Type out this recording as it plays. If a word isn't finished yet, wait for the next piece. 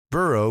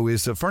Burrow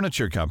is a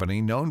furniture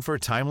company known for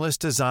timeless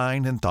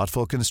design and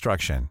thoughtful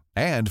construction,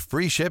 and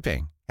free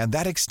shipping, and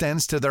that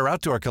extends to their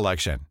outdoor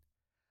collection.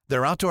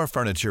 Their outdoor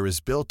furniture is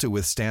built to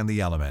withstand the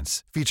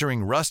elements,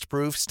 featuring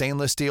rust-proof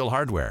stainless steel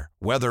hardware,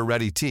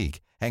 weather-ready teak,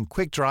 and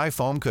quick-dry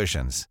foam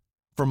cushions.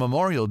 For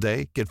Memorial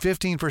Day, get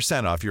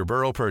 15% off your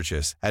Burrow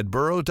purchase at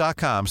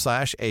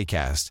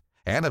burrow.com/ACAST,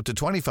 and up to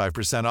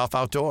 25% off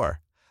outdoor.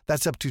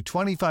 That's up to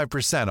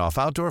 25% off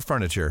outdoor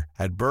furniture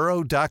at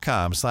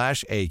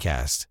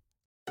burrow.com/ACAST.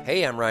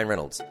 Hey, I'm Ryan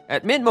Reynolds.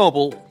 At Mint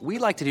Mobile, we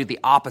like to do the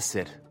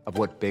opposite of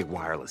what Big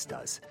Wireless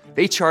does.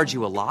 They charge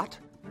you a lot,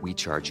 we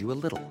charge you a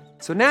little.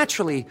 So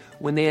naturally,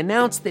 when they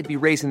announced they'd be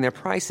raising their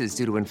prices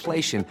due to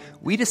inflation,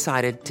 we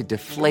decided to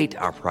deflate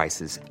our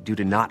prices due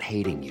to not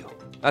hating you.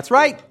 That's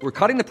right. We're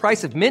cutting the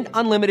price of Mint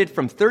Unlimited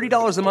from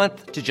 $30 a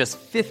month to just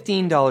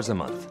 $15 a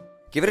month.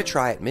 Give it a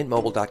try at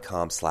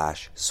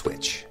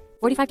mintmobile.com/switch.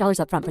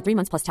 $45 up front for 3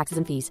 months plus taxes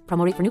and fees.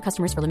 Promo rate for new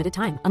customers for limited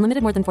time.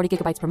 Unlimited more than 40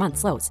 gigabytes per month.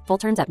 Slows full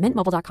terms at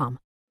mintmobile.com.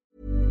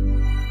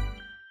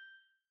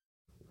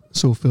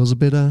 This all feels a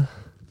bit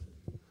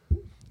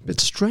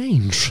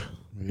strange.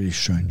 Really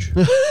strange.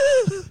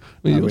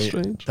 You're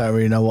strange. Don't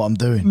really know what I'm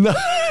doing. No,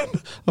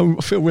 I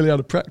feel really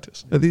out of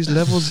practice. At these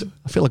levels,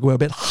 I feel like we're a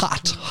bit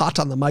hot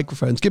on the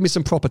microphones. Give me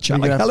some proper chat.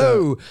 Like,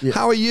 hello,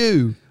 how are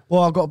you?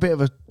 Well, I've got a bit of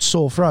a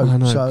sore throat. I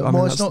know. So, I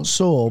mean, it's not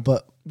sore,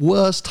 but...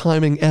 Worst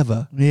timing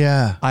ever.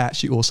 Yeah. I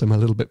actually also am a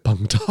little bit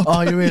bummed up.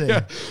 Are you really?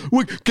 Yeah.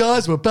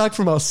 Guys, we're back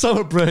from our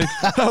summer break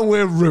and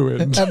we're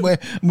ruined. And we're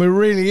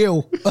really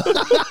ill.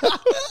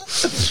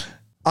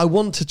 I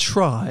want to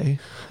try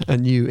a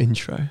new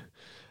intro.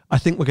 I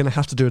think we're going to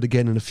have to do it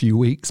again in a few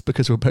weeks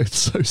because we're both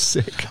so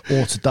sick.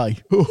 Or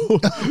today.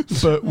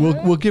 But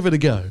we'll give it a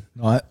go.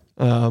 Right.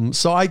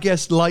 So I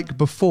guess like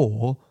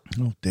before...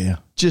 Oh dear.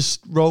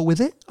 Just roll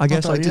with it. I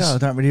guess I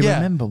don't really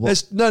remember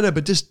what.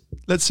 But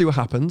let's see what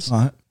happens. All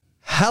right.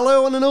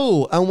 Hello one and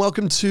all, and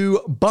welcome to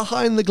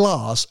Behind the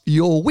Glass,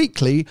 your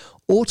weekly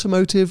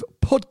automotive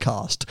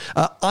podcast.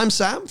 I'm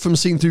Sam from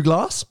Seen Through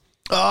Glass.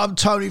 I'm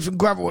Tony from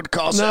Gravelwood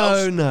Car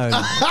Sales. No.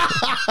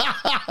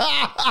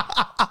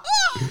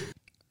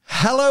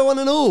 Hello one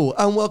and all,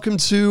 and welcome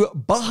to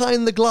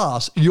Behind the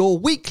Glass, your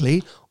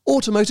weekly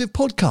automotive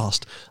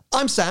podcast.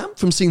 I'm Sam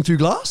from Seen Through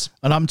Glass.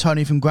 And I'm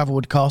Tony from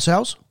Gravelwood Car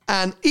Sales.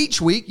 And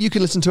each week you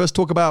can listen to us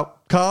talk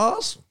about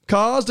cars,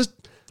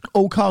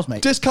 all cars,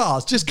 mate. Just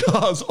cars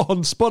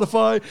on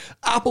Spotify,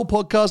 Apple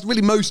Podcasts,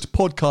 really most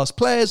podcast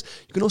players.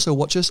 You can also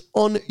watch us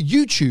on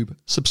YouTube.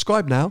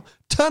 Subscribe now,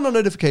 turn on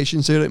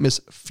notifications so you don't miss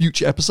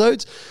future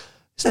episodes.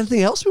 Is there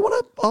anything else we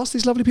want to ask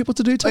these lovely people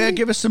to do, Tony? Yeah,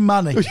 give us some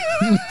money.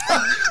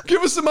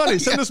 Give us some money.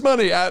 Send us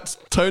money at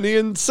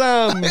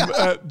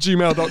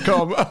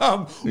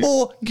tonyandsam@gmail.com.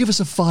 Or give us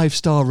a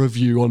 5-star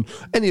review on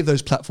any of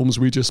those platforms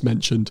we just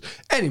mentioned.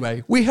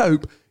 Anyway, we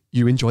hope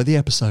you enjoy the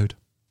episode.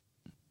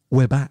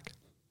 We're back.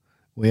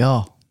 We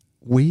are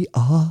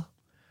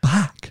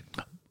back.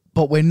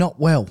 But we're not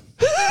well.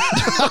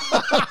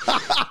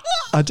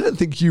 I don't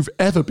think you've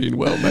ever been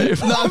well,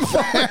 mate. No,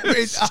 fair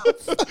enough.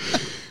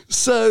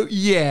 So,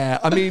 yeah,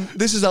 I mean,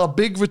 this is our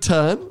big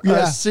return.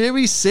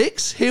 Series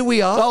 6, here we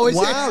are. Oh, is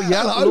wow, it?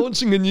 yeah, Hello.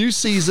 launching a new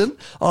season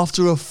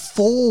after a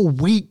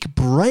 4-week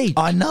break.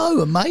 I know,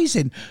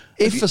 amazing.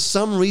 If for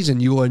some reason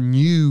you're a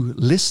new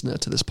listener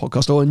to this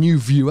podcast or a new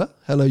viewer,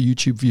 hello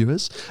YouTube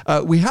viewers,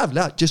 we have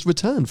now just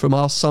returned from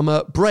our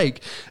summer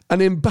break.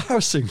 And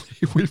embarrassingly,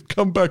 we've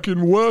come back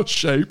in worse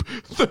shape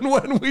than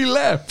when we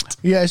left.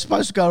 Yeah, it's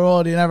supposed to go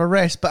holiday and have a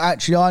rest, but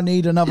actually I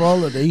need another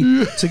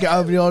holiday to get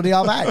over the holiday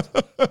I've had.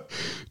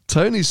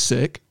 Tony's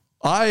sick.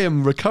 I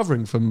am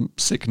recovering from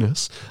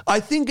sickness. I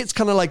think it's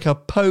kind of like a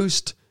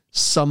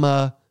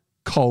post-summer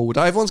cold.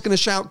 Everyone's going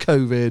to shout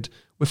COVID.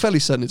 We're fairly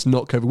certain it's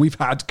not COVID. We've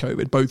had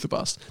COVID, both of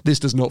us. This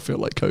does not feel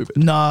like COVID.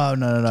 No.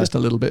 Just a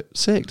little bit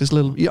sick. Just a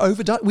little. We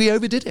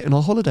overdid it in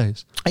our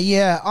holidays.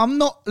 Yeah, I'm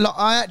not. Like,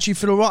 I actually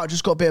feel all right. I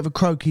just got a bit of a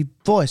croaky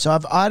voice. I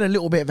had a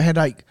little bit of a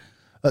headache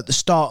at the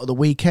start of the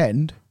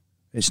weekend.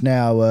 It's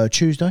now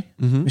Tuesday.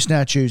 Mm-hmm. It's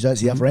now Tuesday.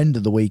 It's the other end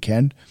of the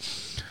weekend.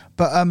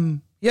 But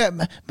yeah,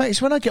 mate,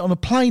 it's when I get on a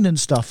plane and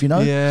stuff, you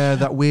know? Yeah,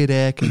 that weird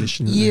air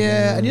conditioning.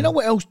 Yeah, and you know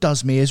what else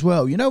does me as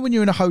well? You know when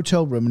you're in a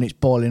hotel room and it's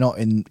boiling hot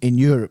in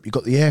Europe, you've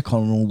got the aircon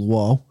on all the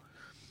while.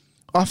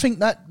 I think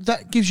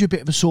that gives you a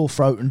bit of a sore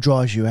throat and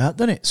dries you out,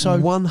 doesn't it? So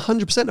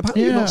 100%.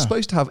 Apparently you're not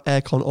supposed to have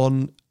aircon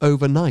on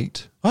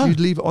overnight. Oh.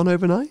 You'd leave it on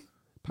overnight.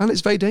 Apparently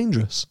it's very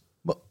dangerous.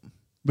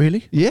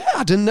 Really? Yeah,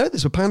 I didn't know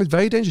this. Apparently it's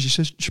very dangerous.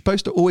 You're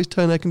supposed to always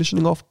turn air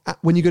conditioning off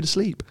when you go to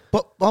sleep.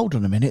 But hold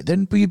on a minute,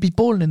 then you'd be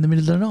boiling in the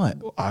middle of the night.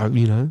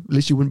 You know, at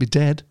least you wouldn't be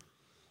dead.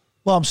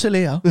 Well, I'm still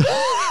here.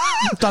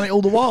 I've done it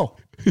all the while.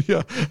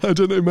 Yeah, I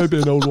don't know,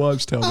 maybe an old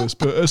wives' tale this,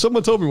 but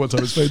someone told me one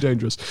time it's very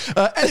dangerous.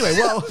 Anyway,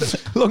 well,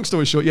 long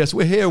story short, yes,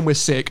 we're here and we're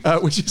sick,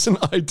 which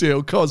isn't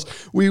ideal because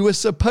we were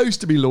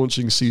supposed to be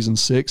launching season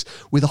 6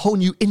 with a whole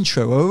new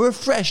intro, a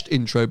refreshed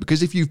intro,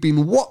 because if you've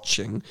been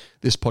watching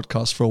this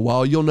podcast for a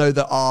while, you'll know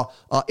that our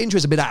intro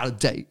is a bit out of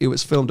date. It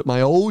was filmed at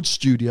my old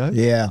studio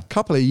a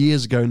couple of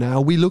years ago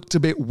now. We looked a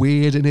bit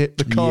weird in it.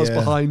 The cars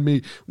behind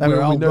me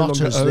were old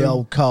rotters, the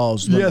old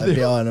cars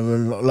behind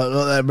them, like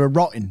they were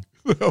rotting.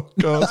 The old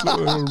cars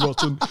looked like they were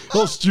rotten. The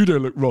whole studio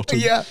looked rotten.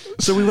 Yeah.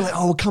 So we were like,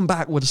 we'll come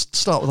back. We'll just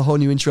start with a whole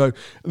new intro.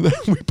 And then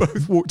we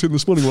both walked in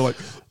this morning. We're like,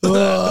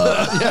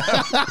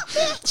 yeah.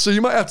 So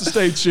you might have to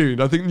stay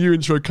tuned. I think new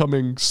intro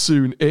coming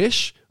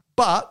soon-ish.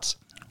 But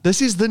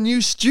this is the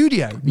new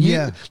studio.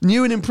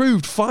 New and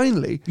improved,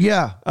 finally.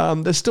 Yeah.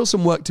 There's still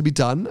some work to be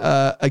done.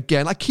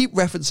 Again, I keep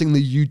referencing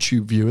the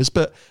YouTube viewers,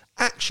 but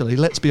actually,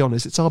 let's be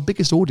honest, it's our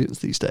biggest audience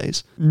these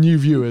days. New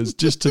viewers,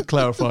 just to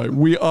clarify,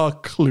 we are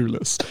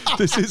clueless.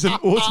 This is an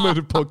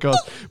automotive podcast,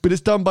 but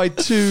it's done by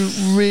two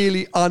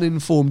really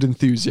uninformed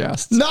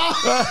enthusiasts. No!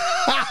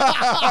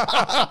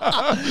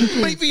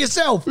 Speak for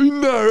yourself.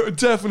 No,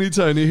 definitely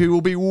Tony, who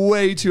will be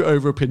way too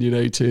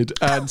over-opinionated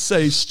and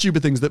say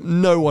stupid things that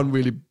no one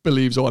really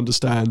believes or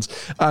understands.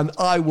 And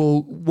I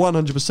will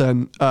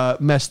 100%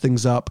 mess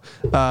things up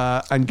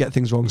and get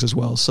things wrong as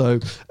well. So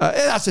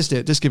that's just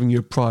it, just giving you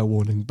a prior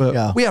warning.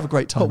 But we have a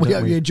great time. But we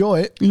hope you enjoy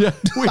it. Yeah,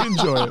 we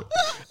enjoy it.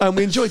 And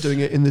we enjoy doing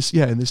it in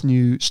this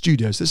new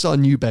studio. So this is our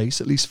new base,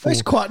 at least for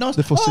it's quite nice.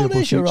 The foreseeable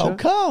there's future. your old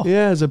car.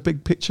 Yeah, there's a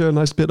big picture, a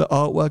nice bit of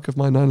artwork of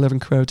my 911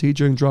 Coyote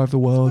during Drive the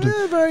World.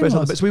 Yeah, very nice.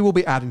 Other bits. We will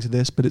be adding to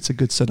this, but it's a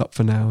good setup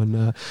for now.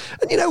 And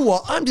you know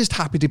what? I'm just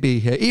happy to be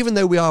here. Even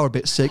though we are a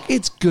bit sick,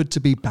 it's good to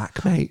be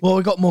back, mate. Well,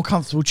 we got more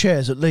comfortable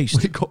chairs at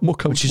least. We got more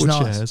comfortable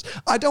nice. chairs.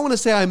 I don't want to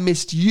say I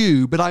missed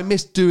you, but I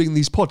missed doing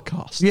these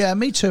podcasts. Yeah,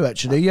 me too,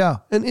 actually, yeah.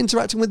 And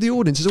interacting with the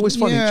audience is always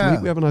fun each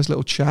week. We have a nice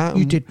little chat.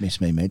 You did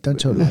miss me, mate. Don't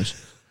tell lies.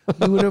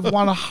 You would have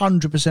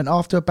 100%.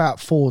 After about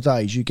 4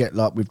 days, you get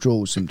like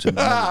withdrawal symptoms.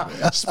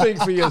 Speak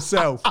for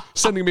yourself.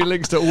 Sending me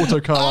links to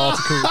Autocar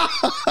articles.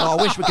 Oh,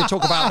 I wish we could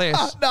talk about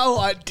this. No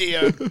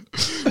idea.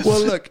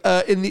 Well, look,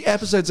 in the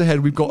episodes ahead,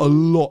 we've got a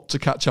lot to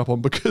catch up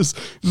on because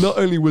not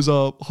only was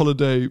our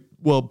holiday,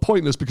 well,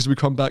 pointless because we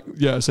come back,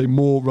 say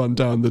more run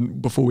down than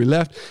before we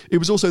left. It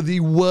was also the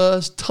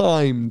worst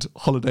timed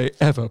holiday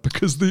ever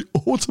because the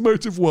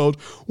automotive world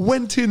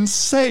went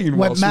insane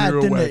Went whilst mad, we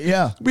were didn't away. it?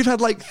 Yeah. We've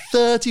had like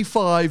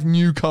 35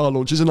 new car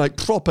launches and like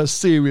proper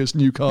serious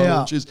new car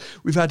launches.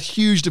 We've had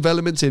huge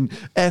developments in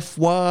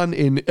F1,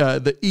 in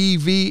the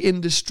EV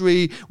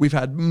industry. We've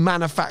had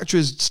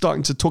manufacturers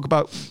starting to talk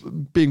about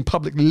being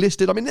publicly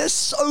listed. I mean, there's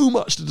so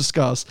much to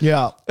discuss.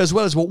 Yeah. As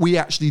well as what we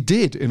actually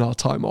did in our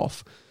time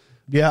off.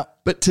 Yeah.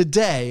 But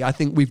today, I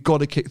think we've got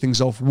to kick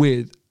things off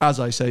with, as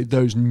I say,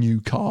 those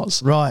new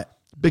cars. Right.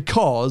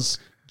 Because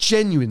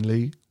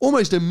genuinely,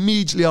 almost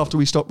immediately after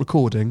we stopped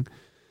recording,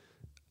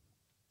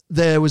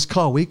 there was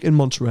Car Week in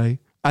Monterey,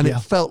 and it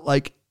felt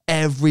like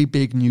every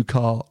big new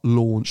car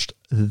launched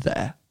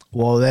there.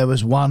 Well, there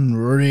was one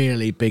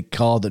really big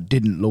car that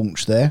didn't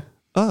launch there.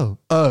 Oh.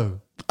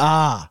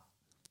 Ah.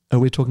 Are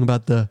we talking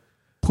about the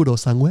Puro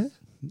Sangue?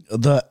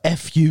 The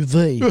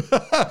FUV.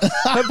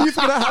 Have you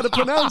figured out how to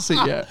pronounce it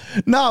yet?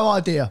 No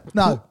idea.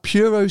 No.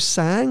 Puro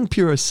Sangue,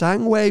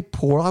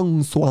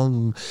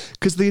 Porangswang.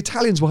 Because the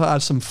Italians will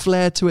have some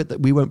flair to it that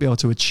we won't be able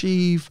to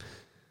achieve.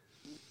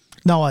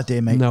 No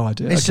idea, mate. No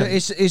idea. It's, Okay.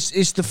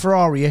 it's the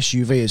Ferrari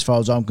SUV as far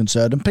as I'm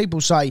concerned. And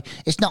people say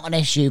it's not an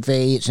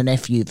SUV, it's an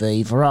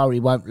FUV. Ferrari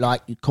won't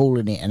like you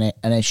calling it an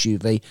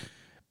SUV.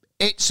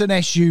 It's an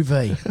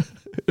SUV.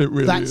 It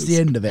really That's is. the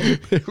end of it.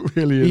 It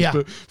really is. Yeah.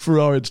 But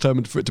Ferrari are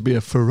determined for it to be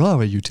a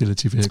Ferrari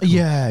utility vehicle.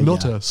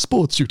 Not a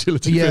sports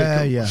utility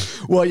vehicle. Yeah.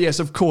 Well, yes,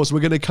 of course, we're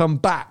going to come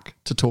back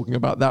to talking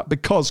about that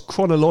because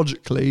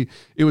chronologically,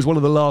 it was one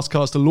of the last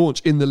cars to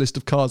launch in the list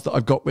of cars that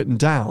I've got written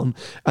down.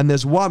 And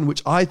there's one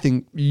which I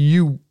think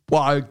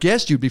I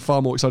guess you'd be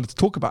far more excited to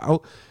talk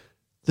about.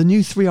 The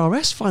new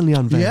 3RS finally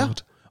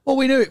unveiled. Yeah. Well,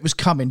 we knew it was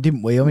coming,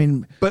 didn't we? I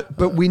mean...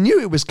 But we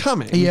knew it was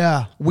coming.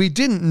 Yeah. We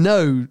didn't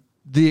know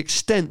the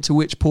extent to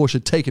which Porsche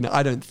had taken it,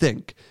 I don't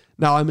think.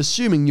 Now, I'm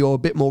assuming you're a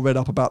bit more read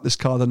up about this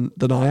car than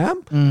I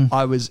am.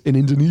 I was in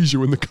Indonesia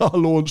when the car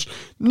launched,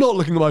 not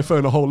looking at my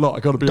phone a whole lot,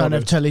 I got to be Don't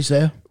honest. have tellies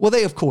there. Well,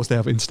 they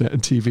have internet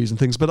and TVs and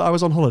things, but I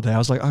was on holiday. I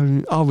was like,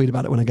 I'll read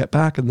about it when I get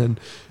back, and then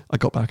I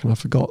got back and I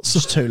forgot. So,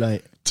 It's too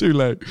late. too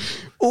late.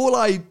 All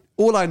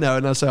I know,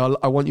 and I say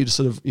I want you to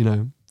sort of,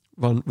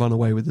 run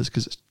away with this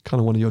because it's kind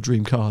of one of your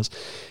dream cars,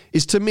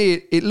 is to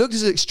me, it looked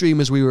as extreme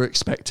as we were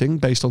expecting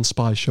based on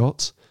spy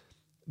shots.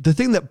 The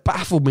thing that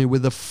baffled me were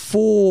the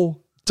 4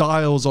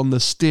 dials on the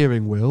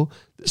steering wheel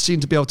that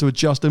seemed to be able to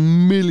adjust a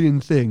million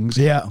things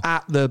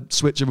at the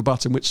switch of a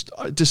button, which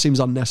just seems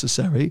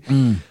unnecessary.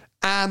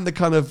 And the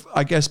kind of,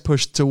 I guess,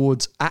 push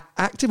towards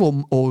active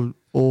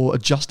or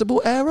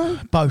adjustable aero?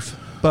 Both.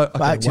 But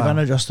okay, Active and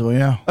adjustable,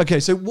 yeah.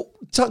 Okay, so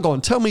go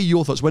on, tell me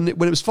your thoughts. When it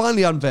was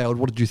finally unveiled,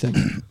 what did you think?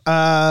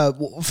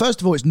 Well,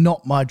 first of all, it's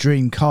not my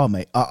dream car,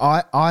 mate.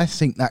 I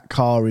think that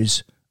car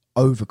is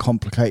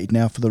overcomplicated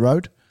now for the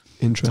road.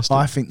 Interesting.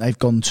 I think they've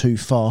gone too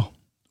far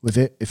with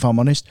it, if I'm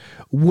honest.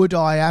 Would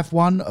I have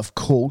one? Of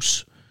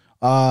course.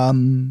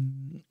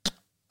 Mainly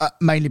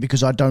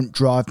because I don't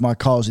drive my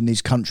cars in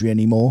this country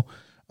anymore.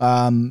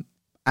 And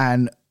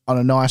on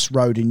a nice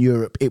road in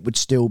Europe, it would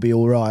still be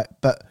all right.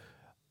 But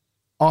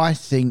I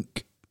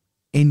think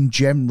in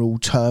general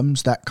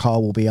terms, that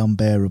car will be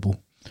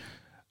unbearable.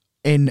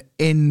 In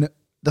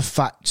the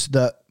fact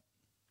that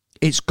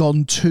it's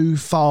gone too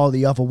far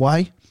the other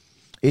way.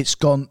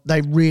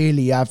 They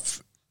really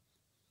have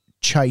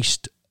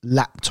chased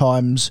lap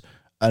times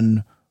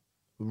and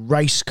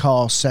race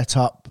car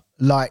setup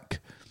like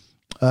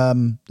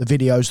the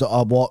videos that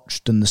I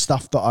watched and the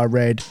stuff that I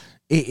read.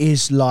 It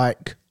is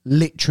like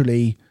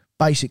literally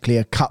basically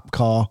a cup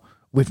car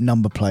with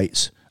number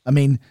plates. I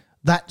mean,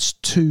 that's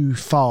too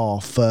far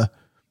for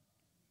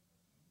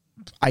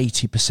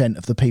 80%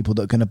 of the people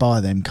that are going to buy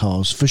them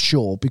cars, for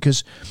sure.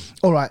 Because,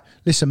 all right,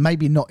 listen,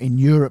 maybe not in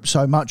Europe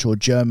so much, or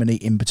Germany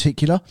in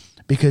particular,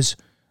 because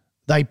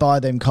they buy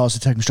them cars to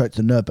take them straight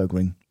to the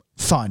Nürburgring.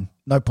 Fine,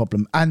 no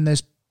problem. And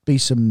there's be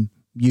some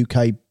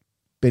UK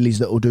billies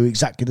that will do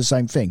exactly the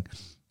same thing.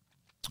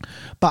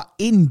 But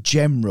in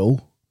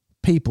general,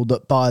 people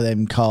that buy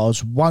them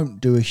cars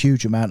won't do a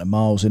huge amount of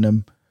miles in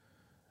them.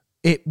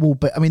 It will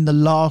be, I mean, the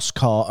last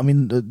car, I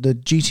mean, the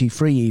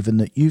GT3 even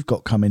that you've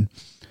got coming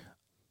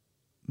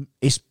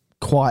is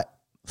quite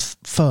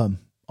firm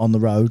on the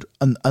road.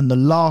 And the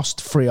last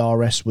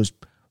 3RS was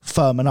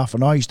firm enough.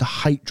 And I used to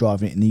hate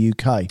driving it in the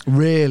UK.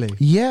 Really?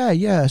 Yeah.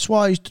 That's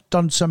why I used to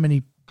done so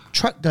many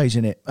track days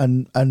in it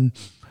and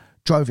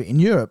drove it in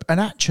Europe. And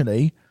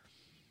actually,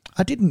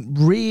 I didn't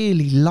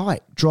really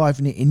like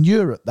driving it in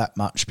Europe that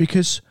much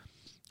because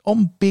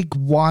on big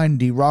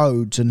windy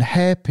roads and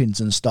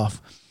hairpins and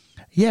stuff,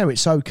 yeah,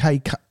 it's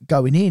okay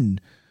going in,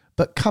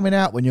 but coming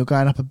out when you're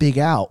going up a big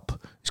Alp,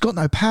 it's got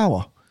no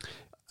power.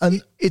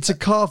 And it's a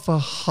car for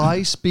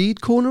high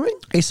speed cornering?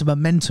 It's a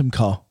momentum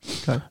car.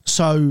 Okay.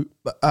 So,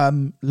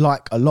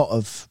 like a lot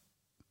of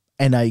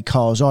NA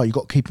cars are, you've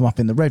got to keep them up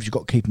in the revs, you've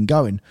got to keep them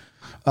going.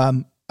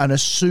 And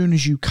as soon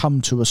as you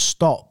come to a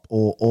stop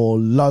or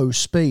low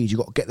speed, you've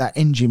got to get that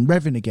engine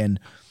revving again.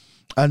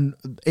 And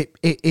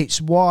it's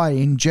why,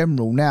 in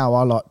general, now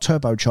I like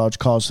turbocharged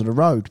cars to the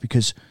road,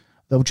 because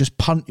they'll just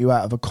punt you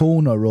out of a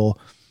corner, or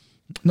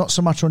not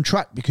so much on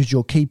track because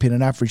you're keeping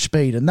an average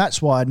speed. And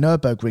that's why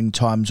Nürburgring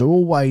times are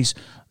always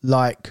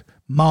like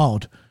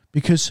marred,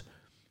 because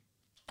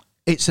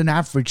it's an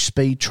average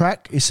speed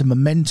track. It's a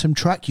momentum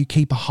track. You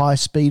keep a high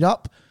speed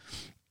up.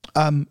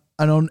 And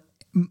on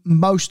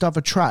most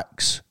other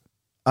tracks,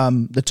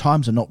 the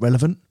times are not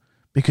relevant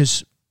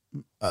because,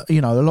 a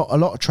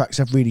lot of tracks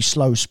have really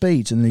slow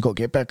speeds and then you've got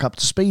to get back up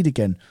to speed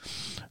again.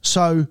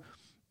 So,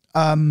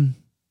 I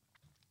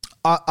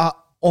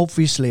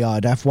obviously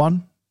I'd have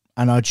one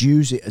and I'd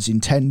use it as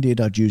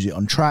intended. I'd use it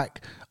on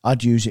track.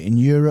 I'd use it in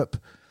Europe.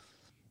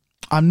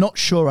 I'm not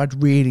sure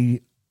I'd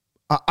really...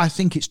 I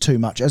think it's too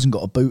much. It hasn't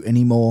got a boot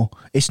anymore.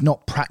 It's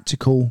not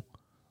practical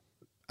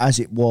as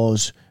it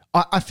was.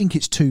 I think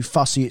it's too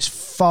fussy. It's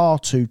far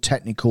too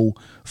technical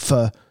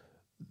for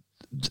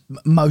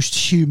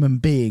most human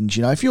beings.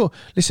 You know, if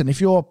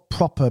you're a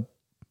proper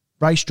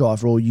race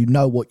driver or you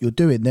know what you're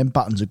doing, then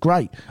buttons are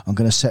great. I'm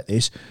going to set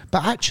this.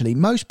 But actually,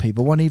 most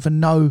people won't even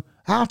know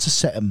how to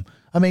set them.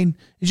 I mean,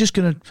 you're just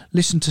going to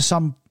listen to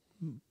some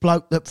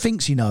bloke that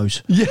thinks he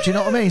knows. Yeah. Do you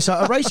know what I mean? So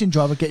a racing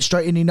driver gets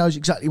straight in, he knows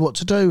exactly what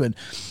to do, and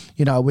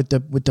with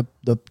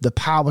the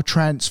power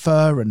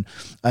transfer and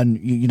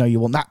you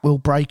want that wheel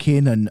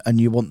braking and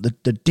you want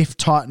the diff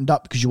tightened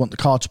up because you want the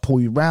car to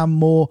pull you around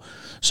more.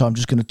 So I'm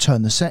just going to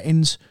turn the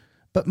settings.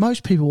 But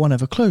most people won't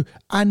have a clue.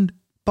 And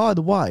by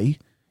the way,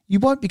 you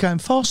won't be going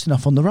fast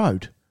enough on the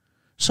road.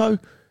 So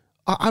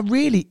I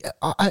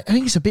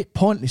think it's a bit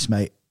pointless,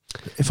 mate,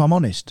 if I'm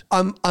honest.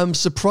 I'm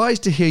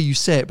surprised to hear you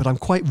say it, but I'm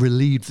quite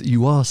relieved that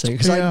you are saying it.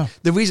 Because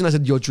the reason I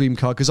said your dream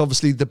car, because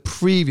obviously the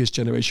previous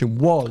generation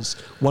was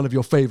one of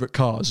your favourite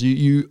cars.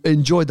 You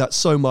enjoyed that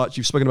so much.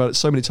 You've spoken about it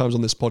so many times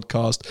on this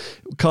podcast.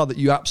 A car that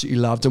you absolutely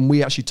loved, and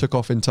we actually took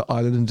off into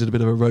Ireland and did a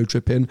bit of a road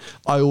trip in.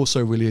 I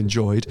also really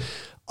enjoyed.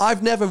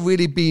 I've never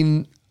really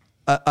been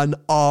an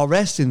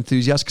RS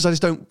enthusiast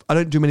because I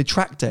don't do many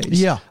track days.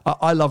 Yeah,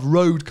 I love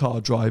road car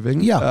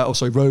driving. Yeah,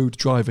 road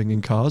driving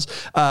in cars.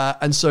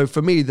 And so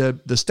for me, the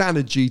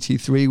standard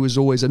GT3 was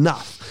always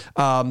enough.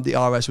 The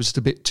RS was just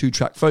a bit too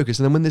track focused.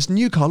 And then when this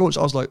new car launched,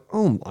 I was like,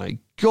 oh my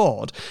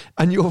god!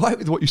 And you're right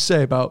with what you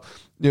say about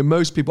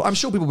most people. I'm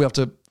sure people will have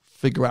to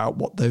figure out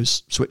what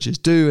those switches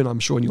do, and I'm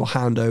sure in your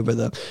handover,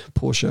 the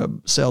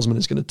Porsche salesman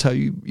is going to tell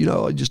you,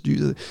 I just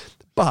use it.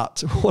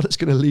 But what it's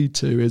going to lead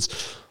to is,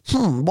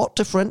 what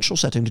differential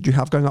setting did you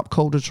have going up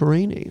Col di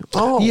Torini?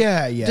 Oh,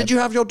 yeah. Did you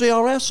have your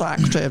DRS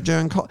active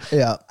during...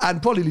 Yeah.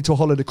 And probably lead to a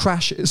whole load of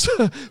crashes,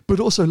 but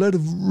also a load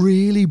of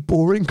really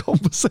boring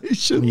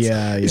conversations.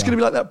 Yeah. It's going to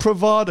be like that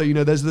Bravado,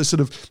 there's this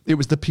sort of... It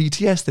was the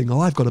PTS thing. Oh,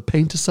 I've got a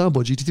Paint to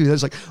Sample GT3.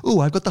 There's like, oh,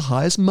 I've got the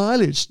highest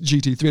mileage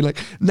GT3. And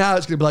now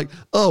it's going to be like,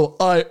 oh,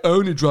 I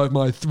only drive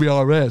my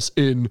 3RS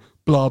in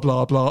blah,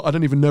 blah, blah. I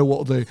don't even know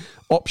what the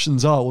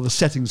options are or the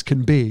settings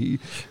can be.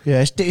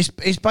 Yeah,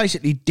 it's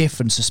basically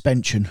different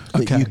suspension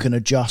that Okay. you can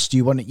adjust.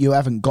 You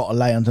haven't got to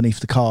lay underneath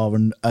the car,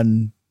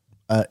 and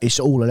it's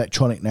all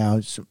electronic now.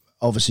 It's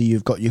obviously you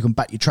can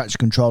back your traction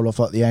control off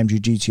like the AMG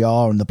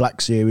GTR and the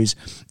Black Series.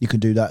 You can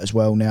do that as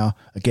well now.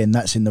 Again,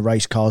 that's in the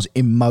race cars,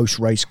 in most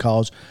race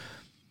cars.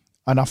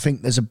 And I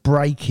think there's a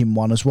braking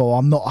one as well.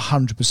 I'm not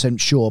 100%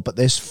 sure, but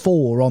there's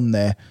 4 on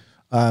there.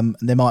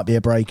 There might be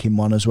a braking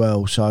one as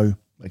well. So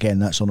again,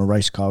 that's on a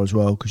race car as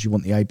well, because you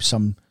want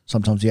the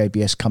sometimes the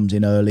ABS comes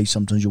in early,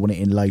 sometimes you want it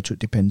in later. It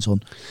depends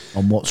on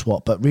what's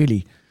what. But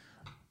really,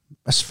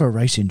 that's for a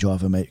racing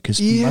driver, mate,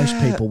 because most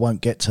people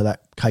won't get to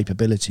that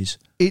capabilities.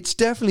 It's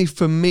definitely,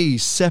 for me,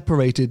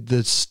 separated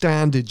the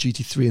standard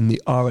GT3 and the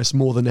RS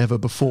more than ever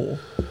before.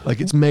 Like,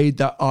 it's made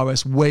that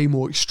RS way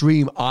more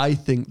extreme, I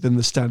think, than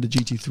the standard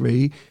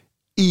GT3,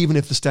 even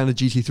if the standard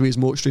GT3 is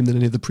more extreme than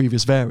any of the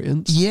previous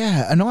variants.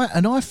 Yeah, and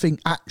I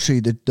think actually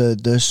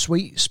the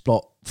sweet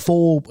spot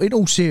for, in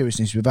all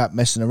seriousness, without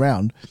messing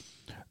around,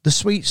 the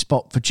sweet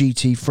spot for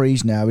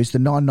GT3s now is the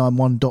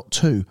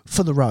 991.2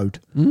 for the road.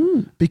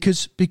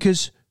 Because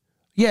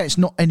yeah, it's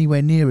not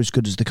anywhere near as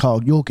good as the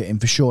car you're getting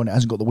for sure, and it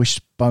hasn't got the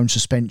wishbone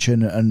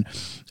suspension, and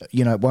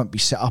you know it won't be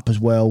set up as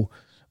well.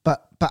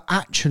 But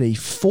actually,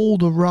 for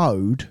the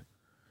road,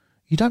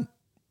 you don't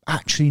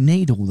actually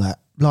need all that.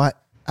 Like,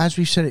 as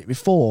we've said it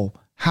before,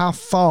 how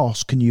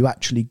fast can you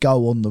actually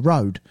go on the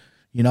road?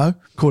 You know,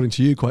 According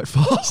to you, quite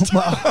fast.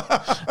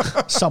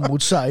 well, some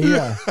would say,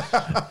 yeah.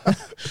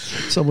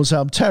 Some would say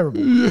I'm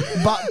terrible.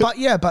 But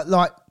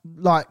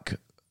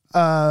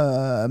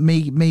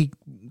me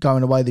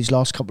going away these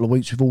last couple of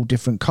weeks with all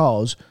different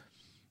cars,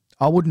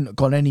 I wouldn't have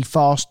gone any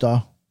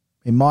faster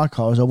in my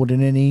car as I would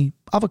in any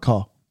other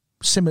car.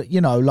 Similar, you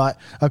know, like,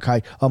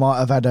 okay, I might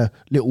have had a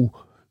little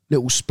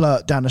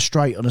splurt down a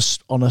straight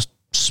on a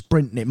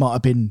sprint, and it might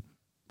have been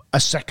a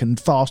second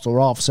faster or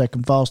half a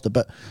second faster,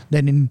 but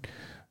then in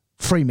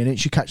 3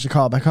 minutes you catch the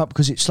car back up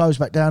because it slows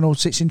back down or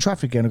sits in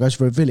traffic again or goes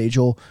for a village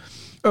or...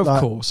 Of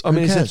like, course. I who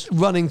mean, cares? it's a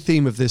running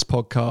theme of this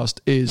podcast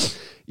is,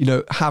 you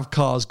know, have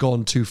cars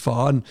gone too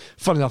far? And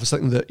funny enough, it's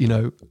something that, you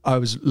know, I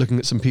was looking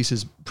at some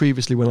pieces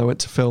previously when I went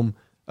to film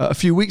a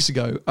few weeks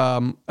ago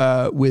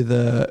with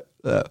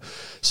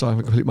sorry,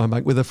 I'm completely my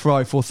blank, with a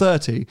Ferrari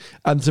 430,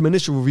 and some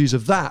initial reviews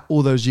of that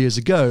all those years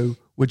ago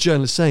were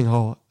journalists saying,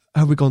 oh,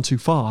 have we gone too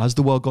far? Has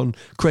the world gone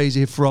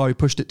crazy? If Ferrari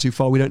pushed it too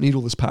far, we don't need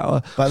all this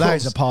power. But that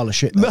is a pile of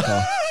shit, that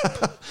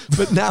car.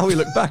 But now we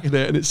look back at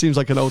it and it seems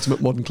like an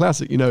ultimate modern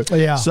classic, you know,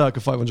 circa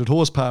 500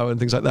 horsepower and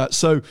things like that.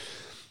 So,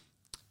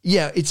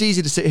 yeah, it's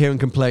easy to sit here and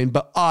complain,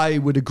 but I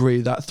would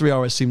agree that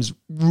 3RS seems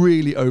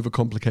really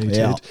overcomplicated.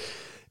 Yeah.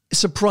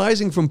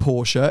 Surprising from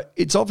Porsche.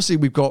 It's obviously,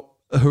 we've got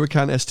a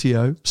Huracan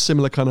STO,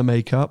 similar kind of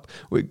makeup.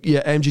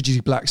 AMG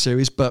GT Black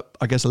Series, but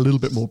I guess a little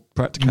bit more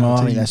practicality. No,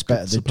 I think that's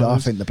better. I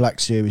think the Black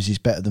Series is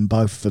better than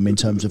both of them in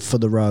terms of for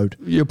the road.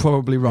 You're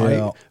probably right.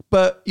 Yeah.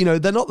 But, you know,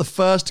 they're not the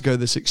first to go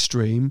this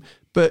extreme.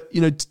 But,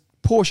 you know,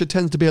 Porsche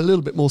tends to be a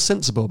little bit more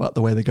sensible about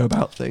the way they go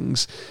about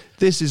things.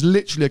 This is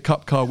literally a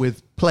cup car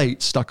with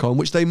plates stuck on,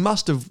 which they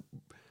must have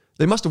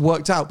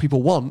worked out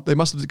people want. They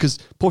must have, because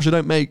Porsche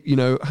don't make, you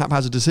know,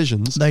 haphazard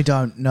decisions. They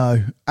don't,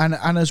 no. And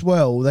as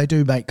well, they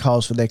do make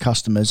cars for their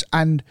customers.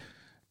 And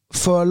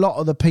for a lot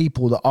of the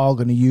people that are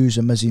going to use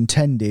them as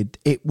intended,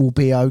 it will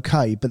be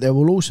okay. But there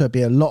will also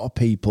be a lot of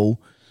people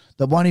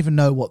that won't even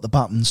know what the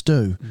buttons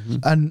do.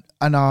 Mm-hmm.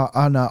 And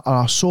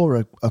I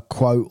saw a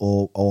quote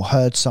or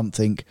heard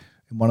something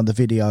in one of the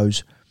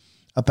videos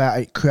about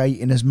it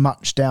creating as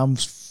much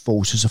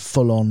downforce as a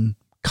full-on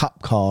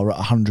cup car at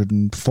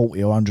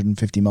 140 or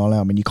 150 mile an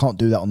hour. I mean, you can't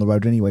do that on the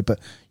road anyway, but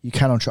you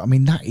can on track. I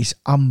mean, that is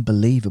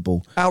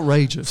unbelievable.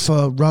 Outrageous.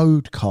 For a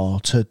road car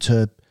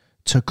to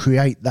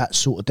create that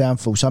sort of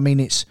downforce. I mean,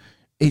 it's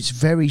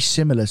very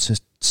similar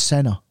to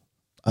Senna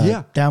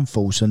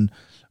downforce, and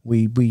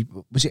we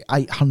was it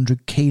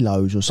 800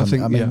 kilos or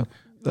something? I mean,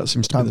 that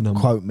seems to be the number.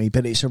 Don't quote me,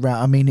 but it's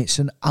around. I mean, it's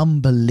an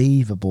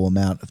unbelievable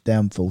amount of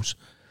downforce.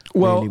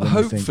 Well, really,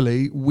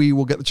 hopefully we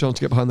will get the chance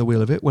to get behind the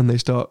wheel of it when they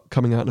start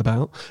coming out and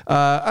about.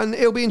 And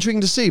it'll be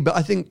intriguing to see. But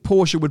I think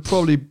Porsche would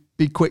probably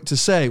be quick to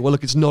say, well,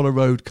 look, it's not a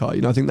road car.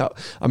 You know, I think that,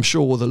 I'm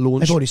sure all the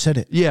launch... They've already said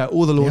it. Yeah,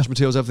 all the launch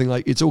materials, everything,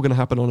 like, it's all going to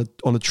happen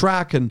on a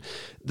track. And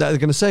they're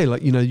going to say,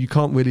 like, you know, you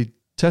can't really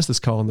test this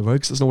car on the road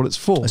because that's not what it's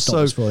for. That's not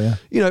what it's for, yeah.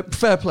 You know,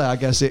 fair play, I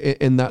guess,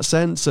 in that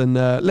sense. And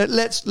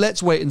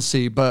let's wait and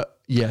see. But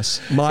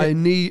yes, my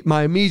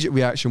immediate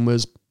reaction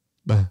was...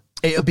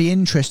 It'll be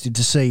interesting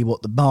to see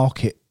what the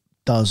market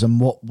does and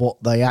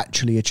what they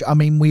actually achieve. I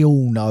mean, we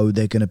all know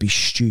they're going to be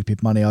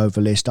stupid money over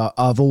list.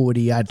 I've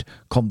already had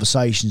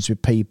conversations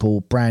with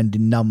people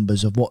branding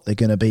numbers of what they're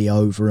going to be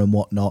over and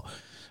whatnot.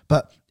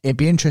 But it'd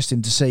be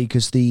interesting to see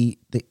because the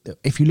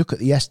if you look at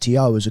the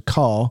STO as a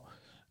car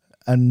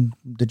and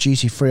the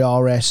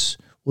GT3 RS,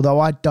 although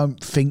I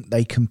don't think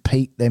they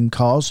compete them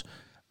cars,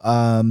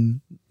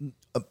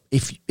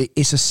 if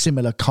it's a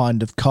similar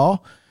kind of car,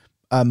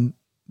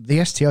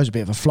 the STO is a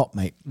bit of a flop,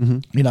 mate.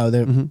 Mm-hmm. You know,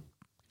 they're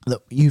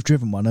Look, you've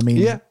driven one. I mean,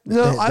 Yeah,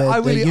 no, I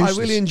really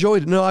useless.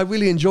 enjoyed it. No, I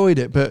really enjoyed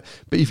it. But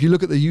if you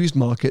look at the used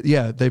market,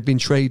 yeah, they've been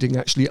trading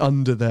actually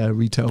under their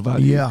retail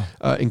value.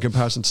 Yeah. In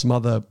comparison to some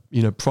other,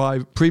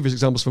 previous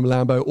examples from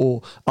Lambo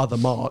or other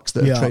marques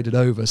that have traded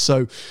over.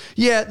 So,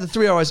 yeah, the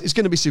 3RS is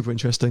going to be super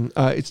interesting.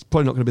 It's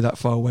probably not going to be that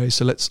far away.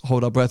 So let's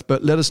hold our breath.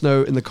 But let us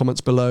know in the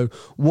comments below,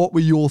 what were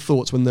your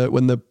thoughts when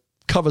the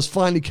covers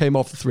finally came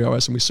off the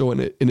 3RS and we saw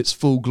it in its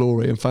full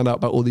glory and found out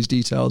about all these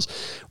details?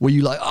 Were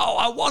you like, oh,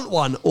 I want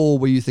one? Or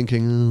were you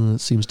thinking, it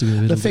seems to be a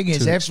little the thing bit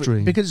is, too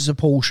extreme? because it's a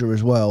Porsche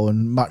as well,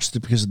 and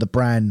because of the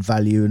brand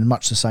value, and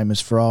much the same as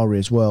Ferrari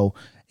as well.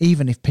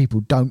 Even if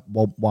people don't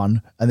want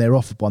one and they're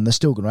offered one, they're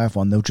still going to have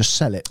one. They'll just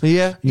sell it.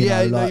 Yeah,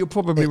 you're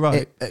probably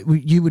right.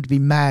 You would be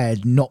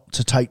mad not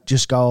to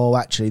just go, oh,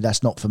 actually,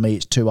 that's not for me.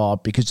 It's too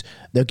hard, because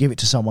they'll give it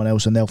to someone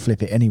else and they'll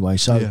flip it anyway.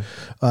 So,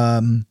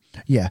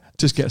 yeah.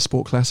 Just get a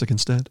Sport Classic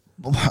instead.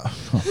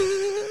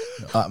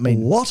 I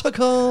mean, what a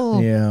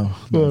car! Yeah,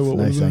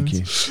 no, thank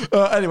you.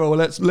 Anyway, well,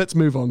 let's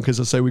move on,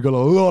 because I say we've got a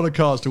lot of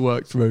cars to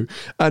work through,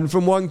 and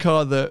from one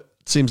car that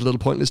seems a little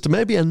pointless to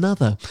maybe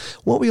another.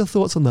 What were your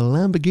thoughts on the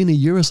Lamborghini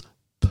Urus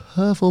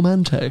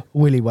Performante?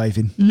 Willy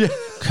waving. Yeah,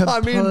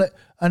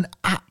 an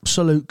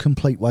absolute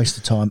complete waste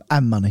of time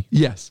and money.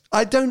 Yes,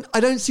 I don't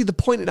see the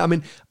point in it. I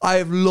mean, I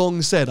have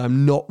long said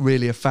I'm not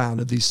really a fan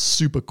of these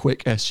super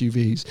quick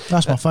SUVs.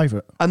 That's my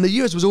favourite. And the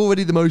Urus was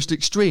already the most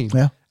extreme.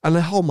 Yeah. And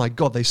oh my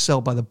God, they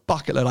sell by the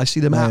bucket load. I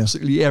see them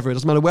absolutely everywhere. It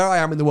doesn't matter where I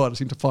am in the world, I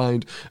seem to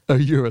find a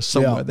Urus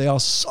somewhere. Yeah. They are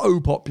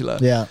so popular.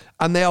 Yeah.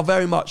 And they are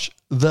very much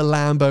the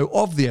Lambo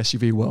of the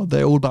SUV world.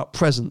 They're all about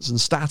presence and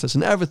status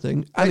and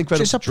everything. And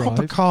incredible It's a drive.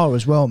 proper car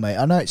as well, mate.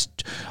 I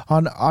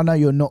know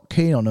you're not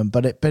keen on them,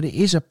 but it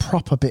is a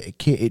proper bit of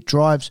kit. It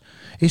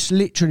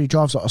literally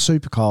drives like a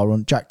supercar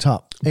on jacked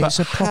up. It's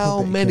a proper how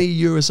bit of many kit.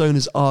 Urus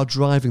owners are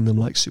driving them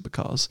like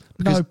supercars?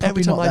 Because No, probably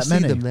every time not I that see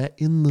many. them, they're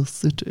in the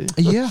city.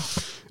 Yeah.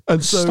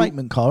 And so,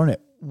 Statement car, isn't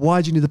it?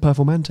 why do you need the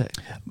Performante?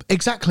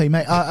 Exactly,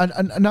 mate.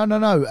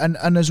 No.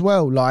 And as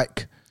well,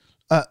 like,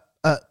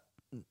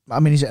 I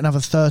mean, is it another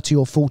 30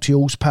 or 40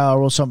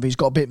 horsepower or something? It's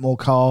got a bit more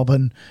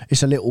carbon.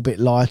 It's a little bit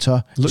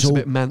lighter. Looks a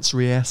bit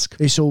Mansory-esque.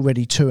 It's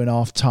already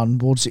 2.5 ton.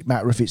 What does it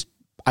matter if it's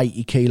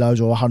 80 kilos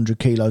or 100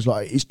 kilos?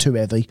 Like, it's too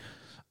heavy.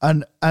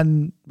 And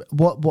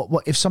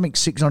what if something's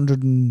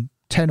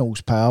 610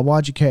 horsepower?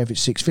 Why do you care if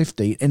it's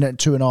 650 in a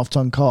 2.5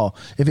 ton car?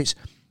 If it's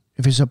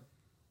a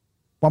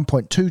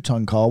 1.2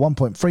 ton car,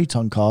 1.3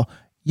 ton car,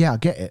 yeah, I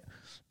get it,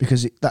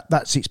 because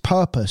that's its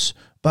purpose.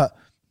 But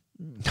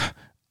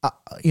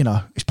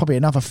it's probably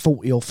another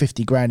 40 or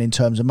 50 grand in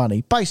terms of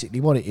money.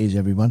 Basically, what it is,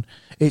 everyone,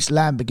 it's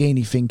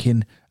Lamborghini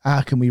thinking,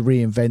 how can we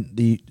reinvent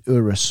the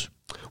Urus?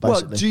 Basically.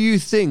 Well, do you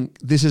think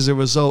this is a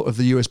result of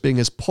the US being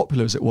as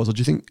popular as it was, or do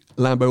you think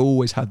Lambo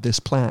always had this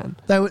plan?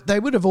 They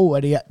would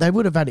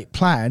have had it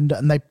planned,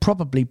 and they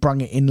probably brung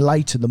it in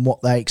later than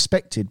what they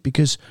expected,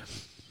 because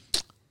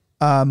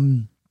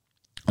it's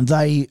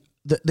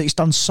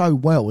done so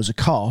well as a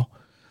car.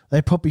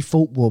 They probably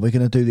thought, well, we're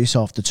going to do this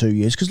after 2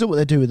 years, because look what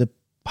they do with the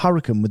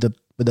Hurricane, with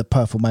the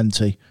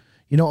Performante.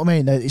 You know what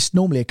I mean? It's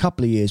normally a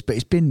couple of years, but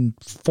it's been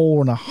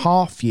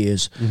 4.5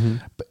 years. Mm-hmm.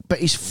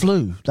 But it's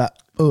flew, that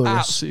Urus.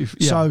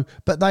 Absolutely, yeah. So,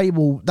 but they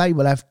will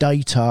have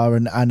data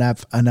and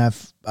have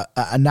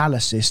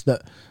analysis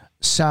that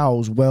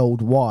sales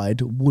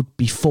worldwide would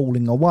be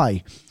falling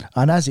away,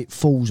 and as it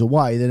falls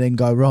away, they then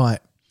go, right,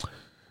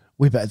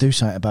 we better do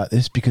something about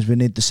this, because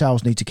the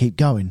sales need to keep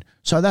going.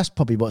 So that's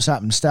probably what's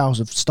happened. Sales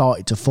have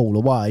started to fall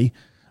away.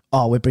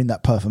 Oh, we'll bring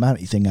that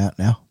Performante thing out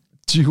now.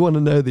 Do you want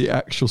to know the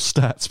actual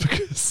stats?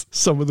 Because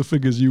some of the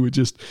figures you were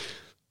just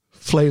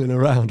flailing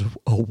around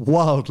are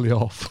wildly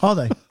off. Are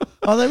they?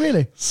 Are they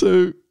really?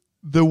 So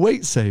the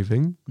weight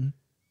saving,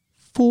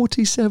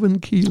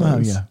 47 kilos. Oh,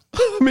 yeah.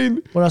 I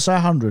mean, When I say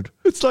 100.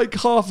 it's like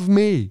half of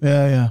me.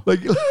 Yeah.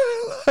 Like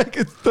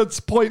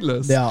that's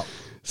pointless. Yeah.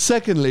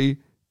 Secondly,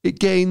 it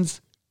gains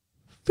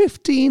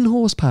 15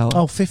 horsepower.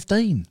 Oh,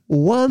 15.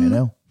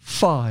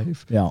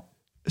 1.5. Yeah.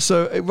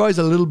 So it rises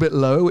a little bit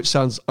lower, which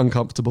sounds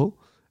uncomfortable,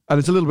 and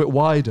it's a little bit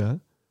wider.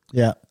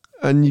 Yeah.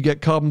 And you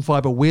get carbon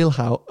fiber wheel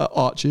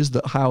arches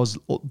that house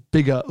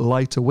bigger,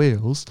 lighter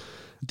wheels.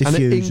 Diffusers and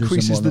it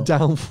increases the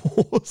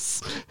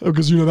downforce,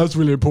 because that's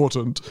really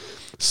important.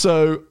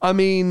 So, I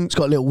mean, It's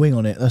got a little wing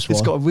on it, that's why.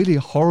 it's got a really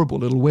horrible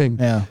little wing.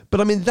 Yeah.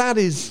 But I mean,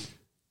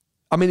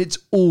 it's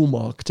all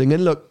marketing.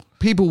 And look,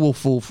 people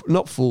will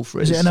not fall for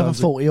it. Is it another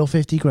sounds 40 or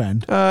 50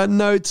 grand?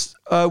 no, it's,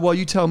 well,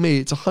 you tell me,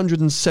 it's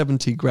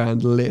 170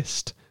 grand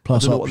list.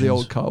 Plus I don't know what the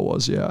options. old car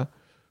was, yeah.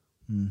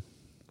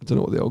 I don't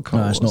know what the old car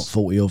No, was. it's not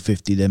 40 or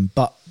 50 then.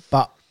 But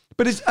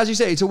But it's, as you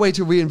say, it's a way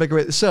to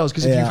reinvigorate the sales,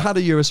 because if Yeah. you've had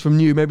a Urus from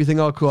new, maybe you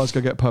think, oh, cool, I was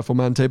going to get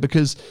Performante,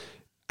 because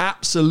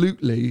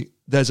absolutely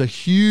there's a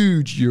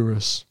huge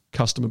Urus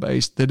customer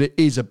base that it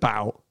is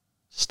about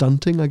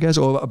stunting, I guess,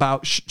 or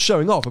about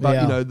showing off,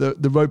 about,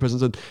 the road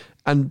presence,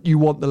 and you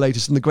want the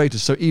latest and the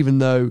greatest. So even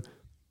though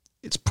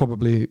it's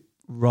probably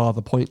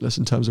rather pointless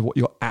in terms of what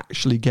you're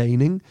actually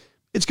gaining,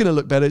 it's going to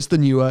look better. It's the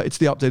newer, it's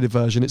the updated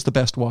version, it's the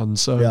best one.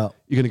 So Yeah.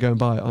 you're going to go and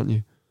buy it, aren't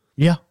you?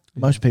 yeah,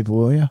 most people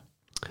will, yeah.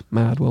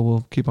 Mad. Well,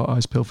 we'll keep our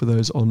eyes peeled for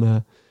those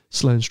on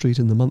Sloane Street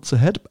in the months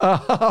ahead.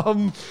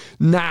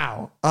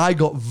 Now, I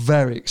got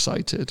very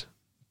excited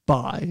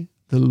by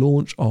the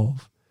launch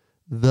of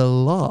the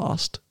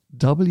last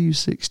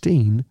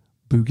W16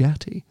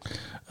 Bugatti.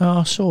 Oh,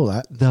 I saw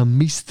that. The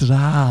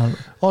Mistral.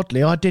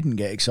 Oddly, I didn't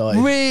get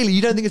excited. Really?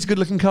 You don't think it's a good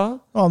looking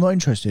car? Oh, I'm not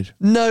interested.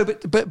 No,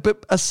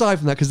 but aside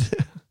from that, because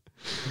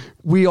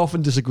we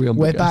often disagree on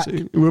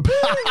Bugatti. We're back.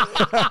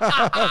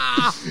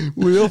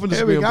 We often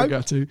disagree on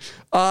Bugatti.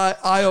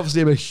 I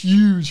obviously am a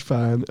huge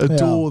fan,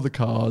 adore the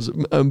cars,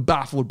 am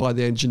baffled by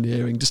the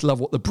engineering, just love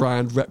what the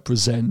brand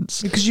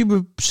represents. Because you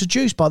were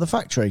seduced by the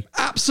factory.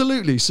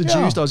 Absolutely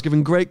seduced. I was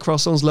given great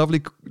croissants,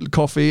 lovely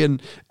coffee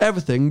and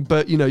everything,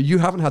 but you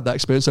haven't had that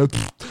experience, so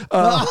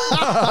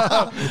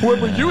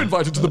when were you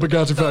invited to the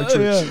Bugatti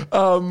factory?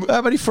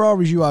 How many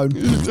Ferraris you own?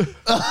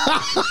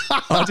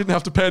 I didn't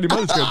have to pay any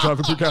money to go and drive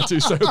a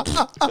Bugatti, so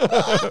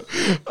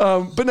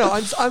but no,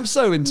 I'm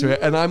so into it,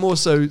 and I'm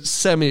also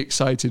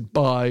semi-excited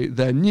by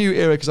their new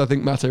era, because I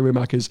think Mate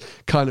Rimac is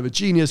kind of a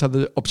genius. Had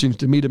the opportunity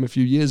to meet him a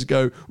few years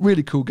ago.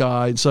 Really cool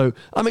guy, and so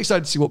I'm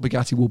excited to see what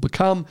Bugatti will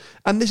become.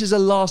 And this is a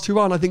last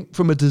hurrah, and I think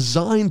from a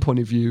design point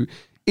of view,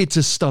 it's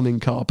a stunning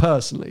car,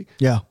 personally.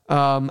 Yeah.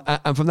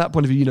 And from that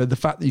point of view, the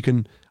fact that you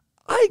can...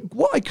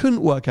 What I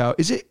couldn't work out,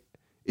 is it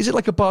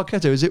like a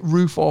Barchetto? Is it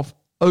roof off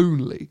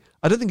only?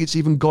 I don't think it's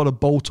even got a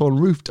bolt-on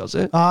roof, does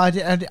it? I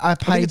paid... I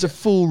think it's a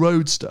full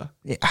roadster.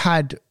 It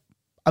had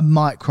a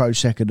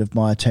microsecond of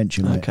my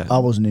attention. Okay. I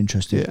wasn't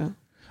interested. Yeah.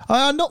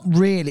 I'm not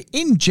really.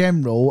 In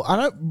general, I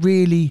don't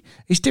really...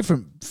 It's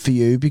different for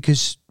you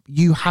because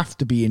you have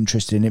to be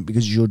interested in it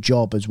because it's your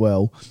job as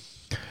well.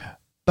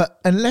 But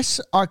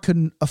unless I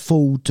can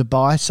afford to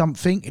buy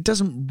something, it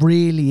doesn't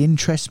really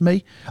interest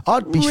me.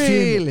 I'd be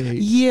really?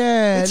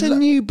 Yeah. It's a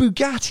new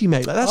Bugatti,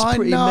 mate. Like, that's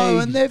pretty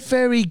amazing. And they're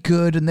very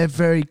good and they're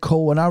very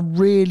cool and I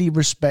really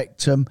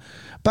respect them.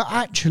 But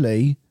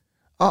actually,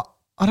 I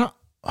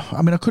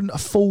couldn't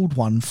afford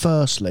one,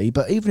 firstly,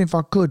 but even if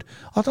I could,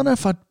 I don't know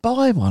if I'd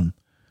buy one.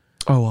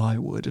 Oh, I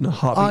would in a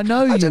heartbeat. I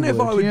know you would. I don't know if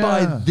I would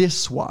buy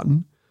this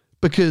one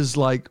because,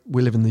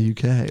 we live in the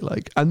UK,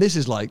 and this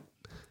is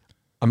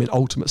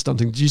ultimate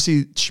stunting. Did you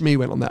see Shmi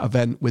went on that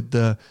event with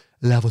the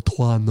La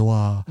Voiture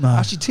Noire? No.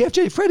 Actually,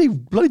 TFJ Freddie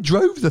bloody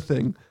drove the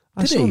thing.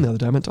 I saw him the other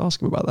day. I meant to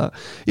ask him about that.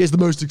 Yeah, it's the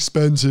most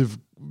expensive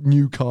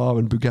new car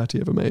and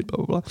Bugatti ever made,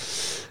 blah, blah,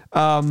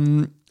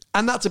 blah.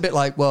 And that's a bit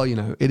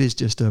it is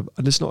just and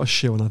it's not a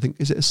shoe. And I think,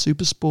 is it a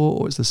Super Sport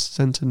or is the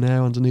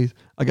Centenaire underneath?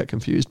 I get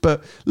confused.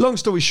 But long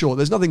story short,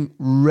 there's nothing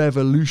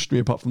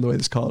revolutionary apart from the way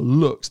this car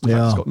looks. The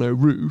fact it's got no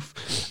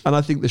roof. And I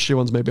think the shoe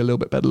one's maybe a little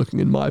bit better looking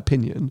in my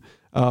opinion.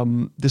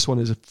 This one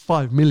is a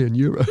 5 million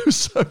euros,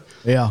 so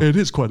it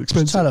is quite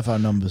expensive. It's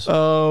telephone numbers.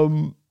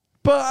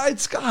 But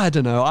it's, I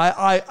don't know.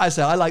 I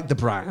say I like the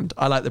brand.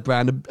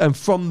 And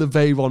from the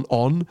Veyron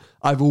on,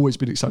 I've always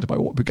been excited by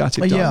what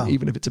Bugatti have done,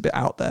 even if it's a bit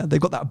out there. They've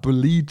got that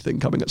Bolide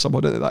thing coming at some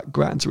point, don't they? That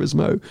Gran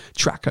Turismo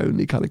track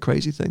only kind of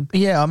crazy thing.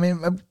 Yeah,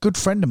 a good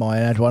friend of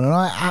mine had one, and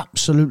I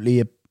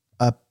absolutely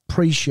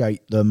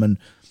appreciate them. And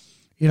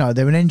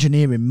they're an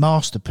engineering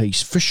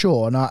masterpiece for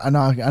sure. And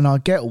I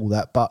get all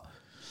that, but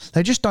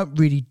they just don't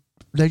really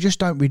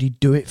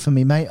do it for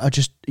me, mate. I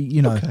just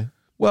Okay.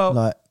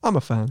 Well, I'm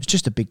a fan. It's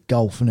just a big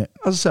Golf, isn't it?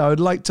 As I say, I would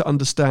like to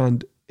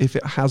understand if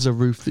it has a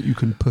roof that you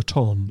can put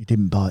on. You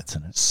didn't buy it,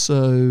 didn't it?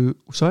 So,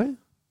 sorry?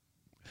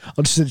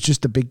 I just said it's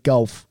just a big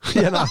Golf.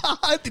 Yeah, no.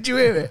 Did you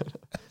hear it?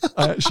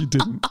 I actually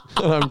didn't.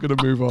 I'm going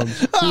to move on.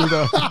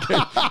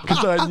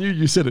 Because I knew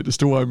you said it just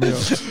to wind me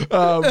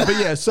up. But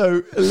yeah,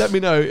 so let me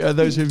know,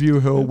 those of you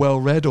who are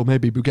well-read or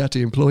maybe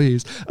Bugatti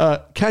employees,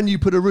 can you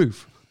put a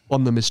roof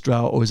on the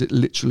Mistral, or is it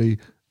literally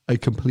a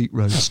complete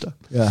roadster?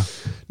 Yeah.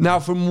 Now,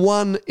 from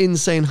one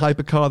insane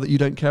hypercar that you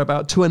don't care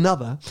about to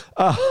another.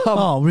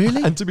 Oh,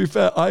 really? And to be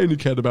fair, I only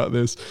cared about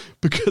this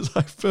because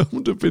I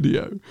filmed a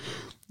video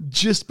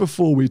just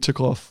before we took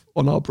off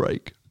on our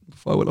break,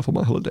 before I went off on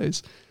my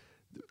holidays.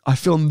 I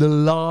filmed the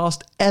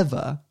last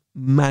ever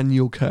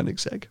manual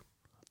Koenigsegg.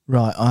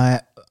 Right.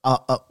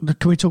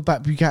 Can we talk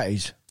about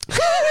Bugattis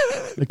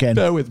again?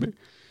 Bear with me.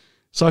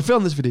 So I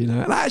filmed this video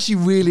now, and I actually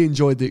really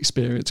enjoyed the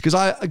experience because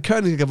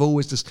Koenigsegg have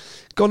always just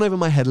gone over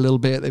my head a little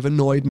bit. They've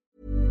annoyed me.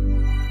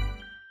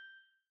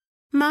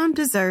 Mom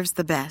deserves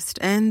the best,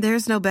 and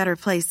there's no better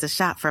place to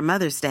shop for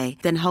Mother's Day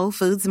than Whole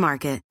Foods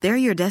Market. They're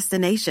your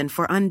destination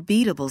for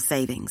unbeatable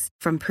savings,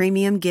 from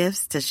premium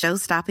gifts to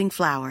show-stopping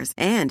flowers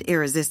and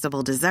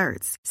irresistible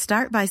desserts.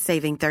 Start by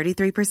saving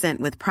 33%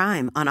 with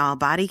Prime on all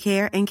body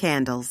care and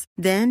candles.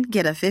 Then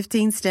get a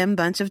 15-stem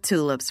bunch of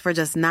tulips for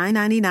just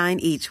 $9.99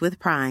 each with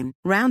Prime.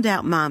 Round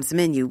out Mom's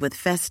menu with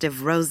festive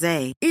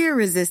rosé,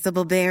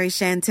 irresistible berry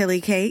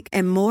chantilly cake,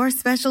 and more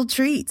special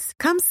treats.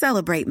 Come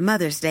celebrate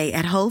Mother's Day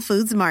at Whole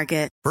Foods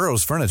Market.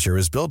 Burrow's furniture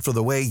is built for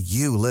the way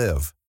you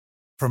live.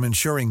 From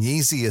ensuring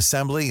easy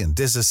assembly and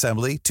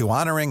disassembly to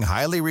honoring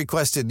highly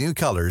requested new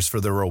colors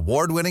for their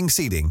award-winning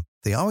seating,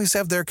 they always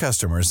have their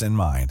customers in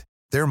mind.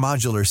 Their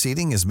modular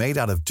seating is made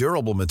out of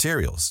durable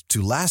materials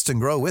to last and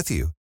grow with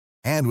you.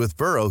 And with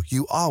Burrow,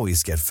 you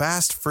always get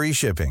fast, free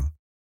shipping.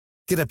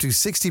 Get up to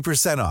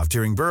 60% off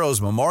during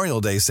Burrow's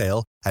Memorial Day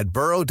sale at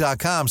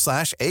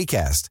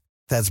burrow.com/ACAST.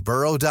 That's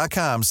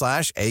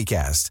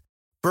burrow.com/ACAST.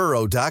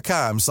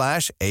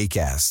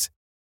 burrow.com/ACAST.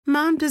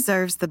 Mom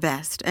deserves the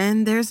best,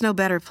 and there's no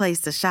better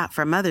place to shop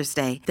for Mother's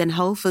Day than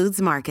Whole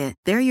Foods Market.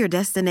 They're your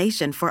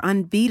destination for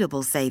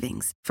unbeatable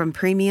savings, from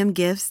premium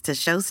gifts to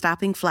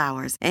show-stopping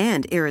flowers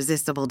and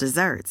irresistible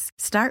desserts.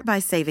 Start by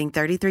saving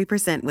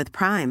 33% with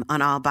Prime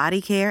on all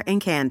body care and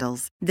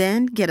candles.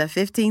 Then get a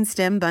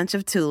 15-stem bunch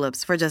of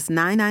tulips for just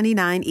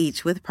 $9.99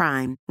 each with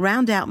Prime.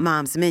 Round out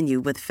Mom's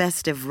menu with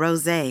festive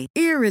rosé,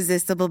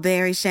 irresistible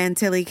berry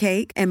chantilly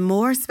cake, and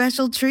more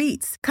special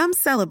treats. Come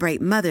celebrate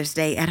Mother's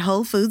Day at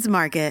Whole Foods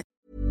Market.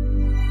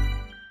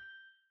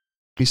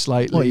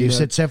 Slightly. Well, you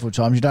said several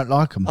times you don't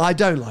like them. I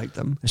don't like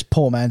them. It's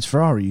poor man's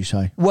Ferrari, you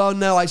say. Well,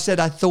 no, I said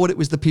I thought it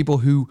was the people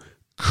who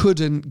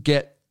couldn't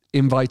get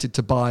invited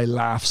to buy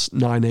Laughs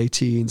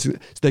 918s. So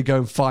they go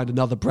and find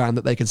another brand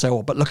that they can say,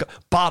 oh, but look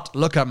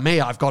at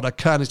me, I've got a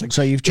Koenigsegg.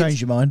 So you've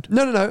changed your mind?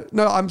 No,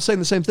 I'm saying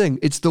the same thing.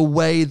 It's the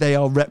way they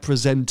are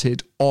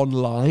represented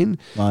online,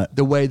 right.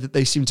 The way that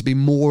they seem to be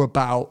more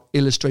about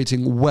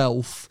illustrating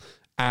wealth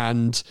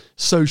and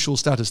social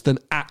status than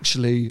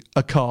actually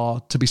a car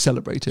to be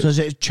celebrated. So is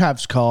it a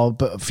chav's car,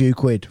 but a few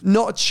quid?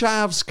 Not a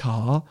chav's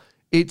car.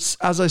 It's,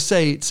 as I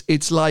say,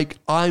 it's like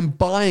I'm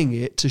buying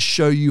it to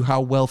show you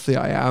how wealthy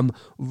I am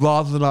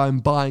rather than I'm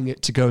buying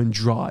it to go and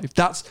drive.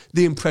 That's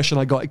the impression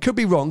I got. It could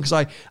be wrong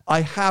because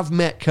I have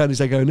met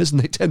Koenigsegg owners and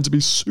they tend to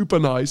be super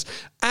nice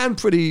and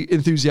pretty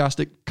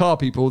enthusiastic car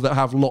people that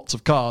have lots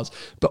of cars.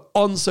 But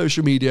on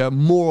social media,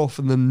 more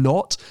often than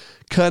not,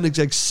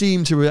 Koenigsegg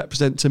seem to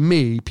represent to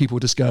me people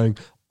just going,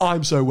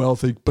 I'm so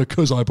wealthy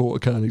because I bought a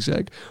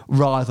Koenigsegg,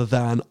 rather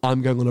than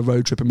I'm going on a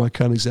road trip in my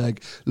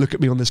Koenigsegg, look at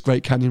me on this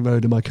Great Canyon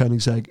Road in my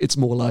Koenigsegg. It's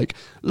more like,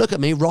 look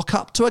at me rock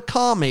up to a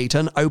car meet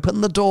and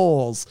open the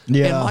doors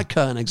in my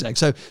Koenigsegg.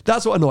 So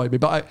that's what annoyed me.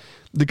 But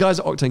the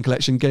guys at Octane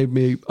Collection gave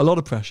me a lot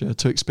of pressure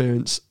to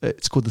experience,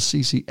 it's called the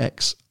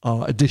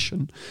CCXR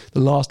edition, the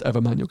last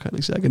ever manual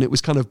Koenigsegg. And it was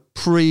kind of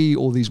pre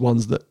all these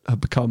ones that have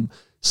become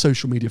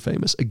social media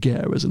famous,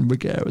 Agueras and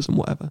Regueras and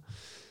whatever.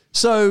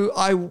 So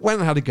I went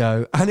and had a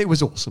go, and it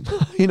was awesome.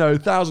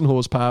 1,000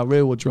 horsepower,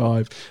 rear-wheel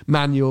drive,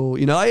 manual.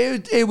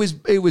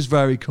 It was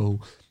very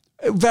cool,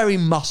 very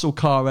muscle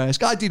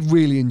car-esque. I did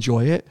really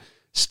enjoy it.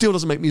 Still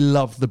doesn't make me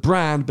love the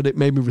brand, but it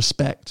made me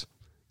respect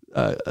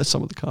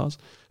some of the cars.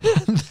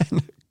 And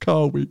then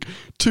Car Week,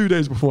 2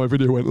 days before my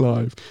video went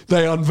live,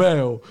 they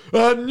unveil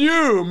a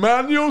new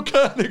manual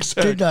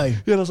Koenigsegg. Did they?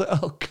 Yeah, and I was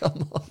like, oh,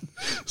 come on.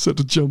 So I had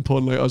to jump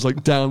on. I was like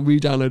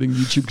re-downloading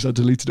YouTube because I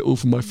deleted it all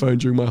from my phone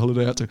during my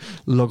holiday. I had to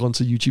log on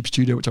to YouTube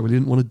Studio, which I really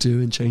didn't want to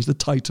do, and change the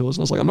titles.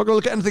 And I was like, I'm not going to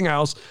look at anything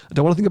else. I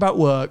don't want to think about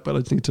work, but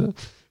I just need to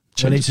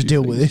change. I need to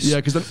deal with this. Yeah,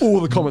 because then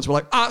all the comments were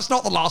like, it's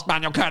not the last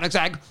manual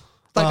Koenigsegg.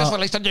 They just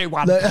released a new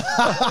one.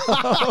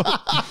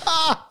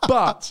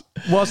 But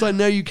whilst I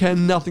know you care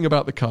nothing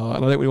about the car,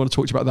 and I don't really want to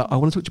talk to you about that, I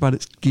want to talk to you about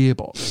its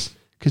gearbox.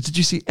 Because did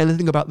you see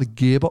anything about the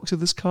gearbox of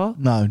this car?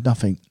 No,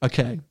 nothing.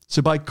 Okay,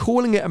 so by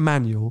calling it a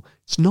manual,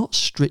 it's not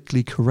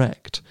strictly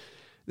correct.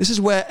 This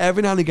is where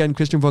every now and again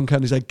Christian von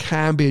Koenigsegg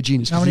can be a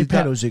genius. How many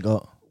pedals it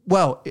got?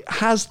 Well, it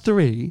has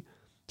 3.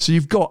 So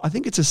you've got, I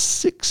think it's a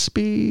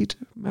 6-speed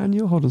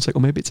manual. Hold on a second.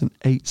 Or maybe it's an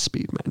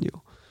 8-speed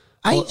manual.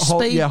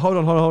 8-speed? Yeah, hold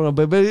on.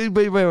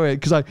 Wait.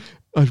 Because I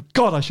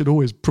should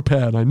always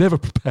prepare, and I never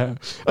prepare.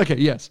 Okay,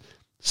 yes.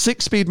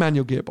 6-speed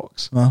manual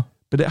gearbox.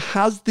 But it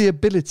has the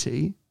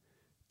ability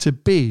to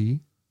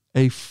be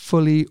a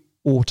fully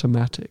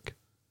automatic.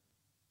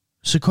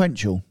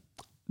 Sequential?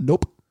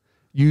 Nope.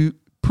 You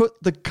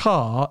put the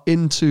car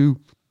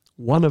into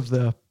one of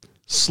the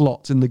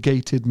slots in the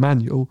gated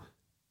manual,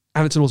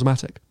 and it's an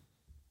automatic.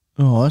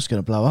 Oh, that's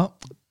going to blow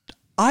up.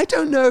 I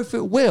don't know if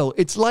it will.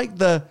 It's like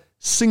the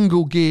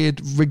single-geared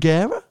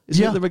Regera. Is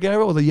it the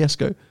Regera or the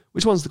Jesko?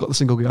 Which one's got the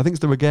single gear? I think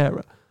it's the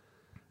Regera.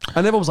 And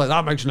everyone was like,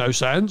 that makes no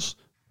sense.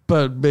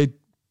 But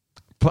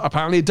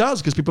apparently it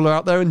does, because people are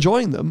out there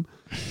enjoying them.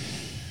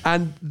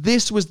 And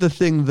this was the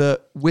thing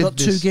that with got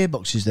 2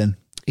 gearboxes then?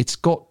 It's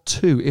got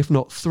 2, if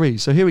not 3.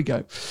 So here we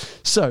go.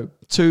 So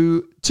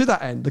to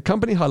that end, the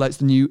company highlights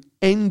the new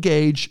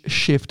Engage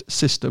Shift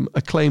system,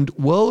 acclaimed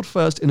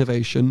world-first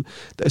innovation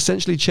that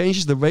essentially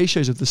changes the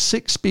ratios of the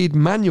 6-speed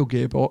manual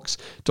gearbox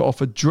to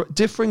offer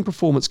differing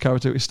performance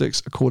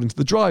characteristics according to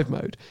the drive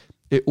mode.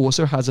 It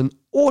also has an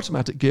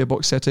automatic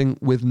gearbox setting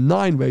with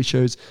 9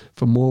 ratios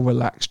for more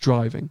relaxed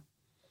driving.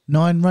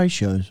 9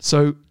 ratios?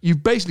 So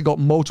you've basically got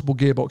multiple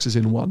gearboxes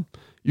in one.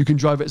 You can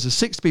drive it as a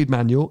 6-speed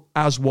manual,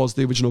 as was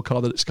the original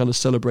car that it's kind of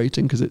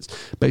celebrating, because it's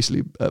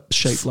basically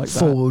shaped like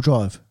that. 4-wheel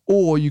drive?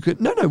 Or you could...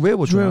 No,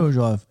 rear-wheel drive. Rear-wheel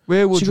drive.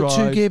 Rear-wheel so drive.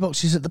 So you've got 2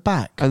 gearboxes at the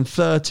back? And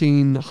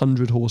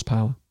 1,300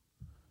 horsepower.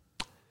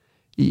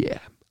 Yeah.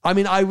 I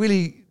mean, I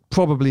really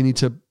probably need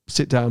to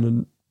sit down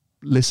and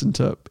listen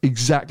to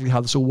exactly how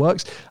this all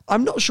works.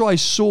 I'm not sure I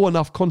saw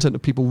enough content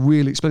of people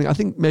really explaining. I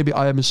think maybe,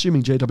 I am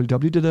assuming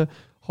JWW did a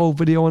whole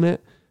video on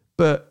it,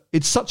 but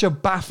it's such a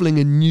baffling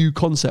and new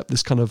concept,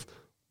 this kind of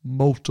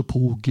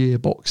multiple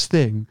gearbox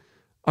thing.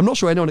 I'm not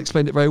sure anyone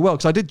explained it very well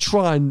because I did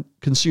try and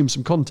consume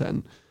some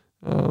content.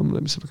 Let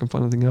me see if I can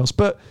find anything else.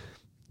 But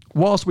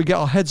whilst we get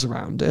our heads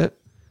around it,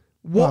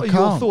 what are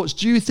your thoughts?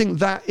 Do you think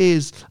that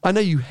is... I know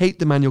you hate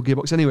the manual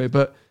gearbox anyway,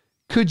 but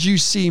could you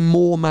see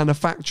more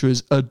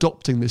manufacturers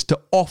adopting this to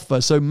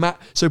offer... So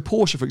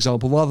Porsche, for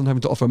example, rather than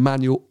having to offer a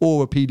manual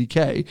or a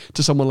PDK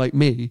to someone like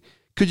me,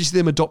 could you see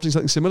them adopting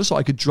something similar so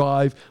I could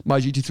drive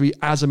my GT3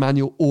 as a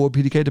manual or a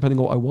PDK depending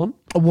on what I want?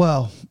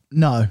 Well,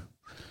 no.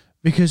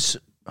 Because,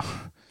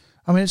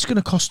 I mean, it's going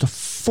to cost a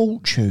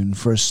fortune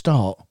for a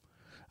start.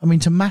 I mean,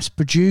 to mass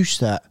produce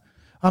that...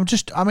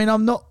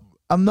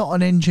 I'm not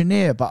an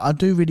engineer, but I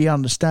do really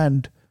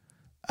understand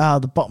how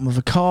the bottom of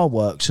a car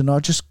works. And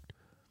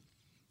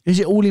is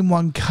it all in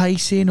one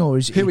casing or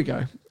is it... Here we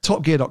go.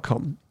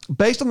 Topgear.com.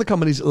 Based on the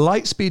company's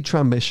light-speed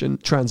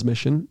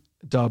transmission,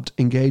 dubbed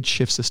Engage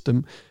Shift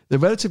System, the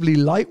relatively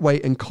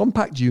lightweight and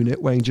compact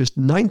unit weighing just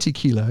 90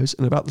 kilos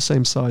and about the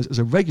same size as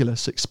a regular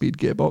 6-speed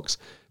gearbox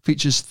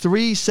features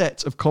 3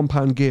 sets of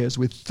compound gears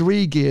with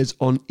 3 gears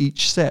on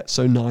each set,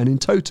 so 9 in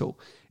total.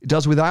 It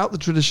does without the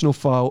traditional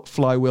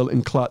flywheel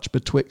and clutch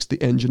betwixt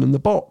the engine and the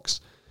box.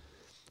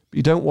 But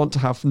you don't want to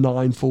have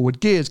 9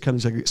 forward gears,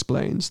 Koenigsegg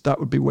explains. That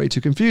would be way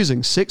too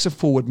confusing. 6 are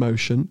forward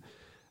motion,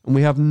 and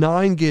we have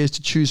 9 gears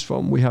to choose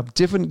from. We have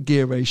different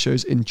gear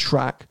ratios in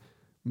track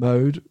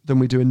mode than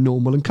we do in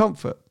normal and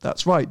comfort.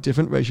 That's right,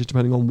 different ratios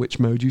depending on which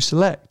mode you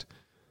select.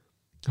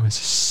 Oh, it's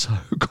so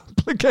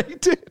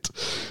complicated.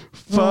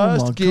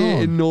 First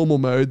gear in normal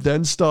mode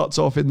then starts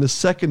off in the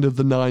second of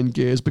the 9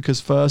 gears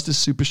because first is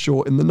super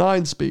short in the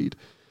 9-speed,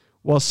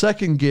 while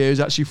second gear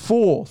is actually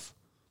fourth.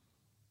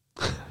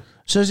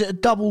 So is it a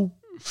double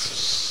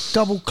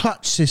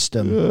clutch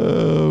system?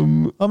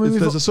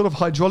 There's a sort of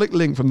hydraulic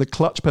link from the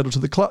clutch pedal to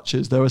the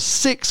clutches. There are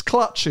 6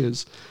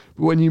 clutches,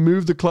 but when you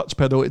move the clutch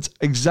pedal, it's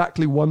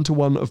exactly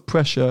 1-to-1 of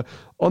pressure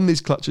on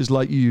these clutches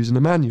like you use in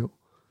a manual.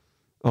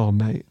 Oh,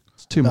 mate.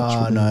 Too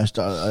much for me.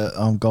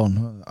 I'm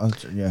gone.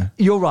 Yeah.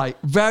 You're right.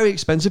 Very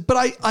expensive.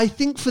 But I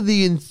think for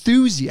the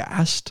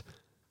enthusiast,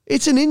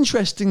 it's an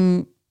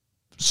interesting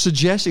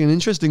suggestion, an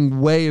interesting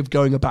way of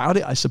going about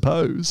it, I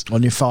suppose.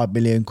 On your £5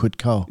 million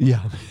car.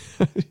 Yeah.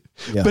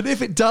 Yeah. But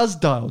if it does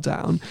dial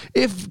down,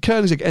 if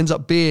Koenigsegg ends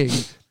up being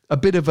a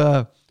bit of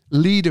a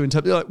leader in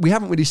terms of, we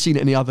haven't really seen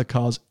any other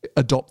cars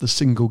adopt the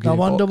single gearbox. I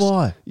wonder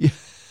why. Yeah.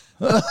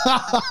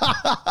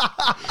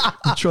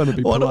 I'm trying to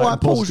be polite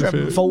and positive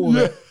here. Thought of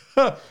it.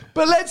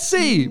 But let's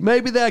see.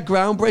 Maybe they're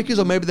groundbreakers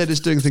or maybe they're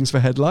just doing things for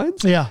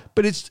headlines. Yeah.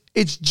 But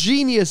it's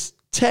genius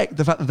tech,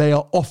 the fact that they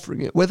are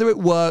offering it. Whether it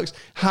works,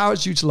 how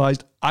it's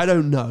utilised, I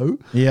don't know.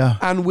 Yeah.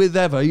 And with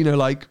ever,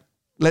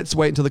 let's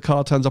wait until the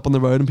car turns up on the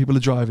road and people are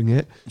driving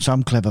it.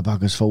 Some clever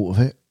buggers thought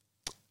of it.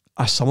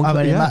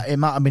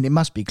 It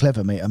must be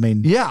clever, mate.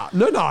 Yeah.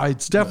 No,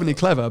 it's definitely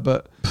clever,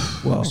 but,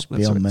 well, it's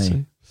beyond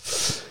me.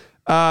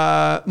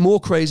 More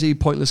crazy,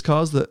 pointless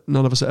cars that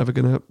none of us are ever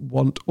going to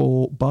want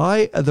or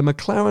buy. The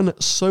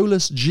McLaren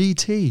Solus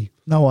GT.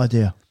 No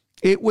idea.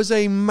 It was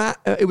a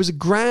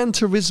Gran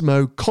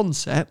Turismo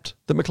concept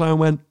that McLaren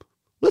went,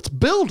 let's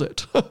build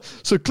it.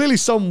 So clearly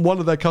one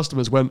of their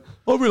customers went,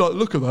 I really like the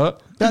look of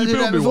that. Can you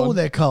build me with one? all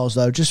their cars,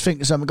 though. Just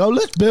think of something, go,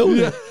 let's build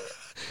it.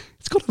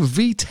 It's got a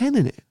V10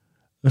 in it.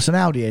 It's an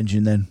Audi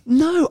engine, then.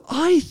 No,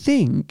 I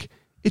think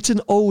it's an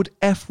old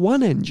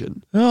F1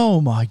 engine. Oh,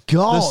 my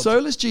God. The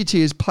Solus GT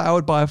is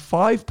powered by a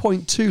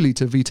 5.2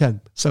 litre V10.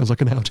 Sounds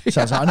like an Audi.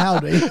 Sounds like an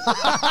Audi.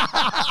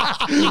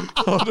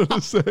 Hold on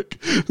a sec.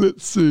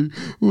 Let's see.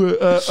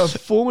 A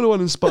Formula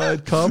 1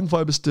 inspired carbon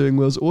fibre steering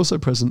wheel is also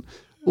present.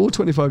 All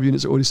 25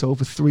 units are already sold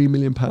for £3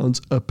 million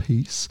a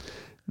piece.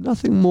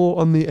 Nothing more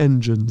on the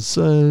engine.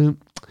 So,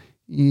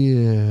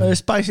 yeah.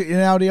 It's basically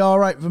an Audi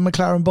R8 with a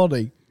McLaren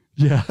body.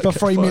 Yeah. For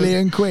 £3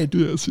 million.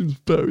 Yeah, it seems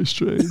very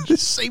strange.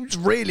 This seems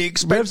really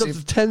expensive. Revs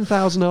up to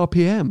 10,000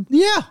 RPM.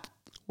 Yeah.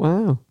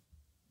 Wow.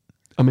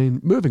 I mean,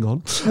 moving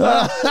on. So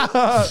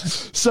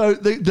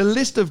the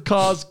list of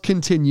cars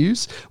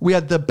continues. We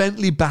had the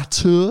Bentley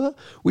Batur,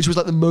 which was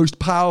like the most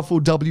powerful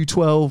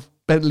W12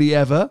 Bentley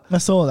ever. I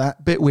saw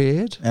that. Bit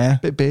weird. Yeah.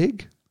 Bit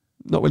big.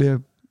 Not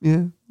really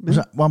Was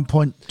that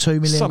 1.2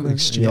 million? Something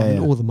stupid.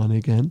 All the money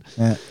again.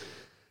 Yeah.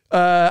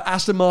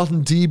 Aston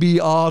Martin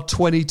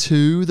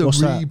DBR22, the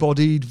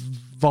rebodied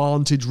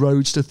Vantage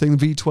Roadster thing,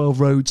 V12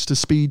 Roadster,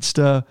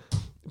 Speedster,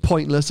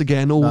 pointless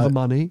again, all the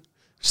money.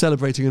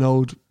 Celebrating an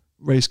old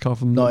race car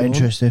from Not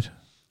interested.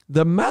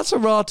 The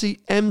Maserati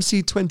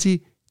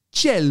MC20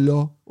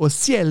 Cielo, or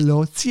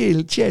Cielo,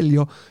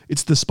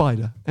 it's the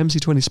Spider,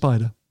 MC20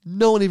 Spider.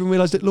 No one even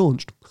realised it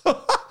launched.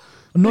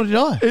 Nor did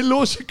I. It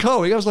launched at Car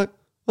Week. I was like,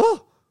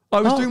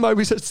 I was doing my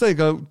research today,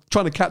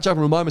 trying to catch up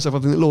and remind myself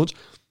of everything that launched.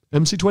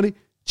 MC20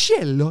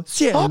 Cielo.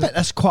 I bet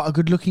that's quite a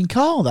good looking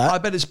car, that. I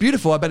bet it's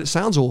beautiful. I bet it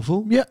sounds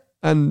awful. Yeah.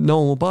 And no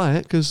one will buy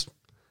it because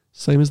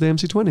same as the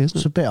MC20, isn't it?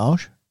 It's a bit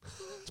harsh.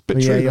 It's a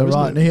bit true. Yeah, you're though,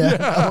 right. Isn't it?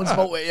 Yeah. No one's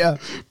bought it, yeah.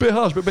 Bit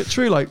harsh, but a bit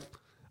true. Like,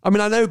 I mean,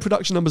 I know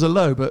production numbers are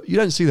low, but you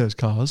don't see those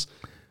cars.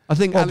 I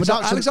think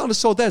Alexander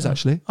sold theirs,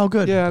 actually. Oh,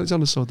 good. Yeah,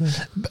 Alexander sold theirs.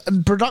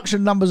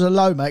 Production numbers are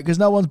low, mate, because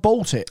no one's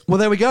bought it. Well,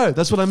 there we go.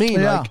 That's what I mean.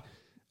 Yeah. Like,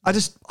 I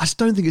just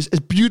don't think it's as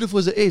beautiful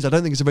as it is. I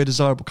don't think it's a very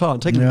desirable car.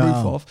 And taking the No.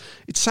 roof off,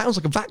 it sounds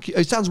like a vacuum.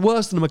 It sounds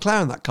worse than a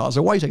McLaren, that car.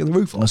 So why are you taking the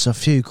roof off? That's a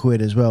few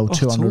quid as well, it's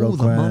 200 all odd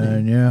the money.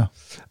 grand, yeah.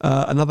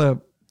 Another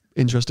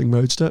interesting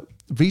roadster,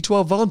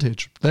 V12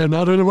 Vantage. They're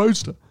now doing a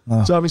roadster.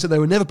 So having said they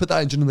would never put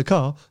that engine in the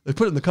car, they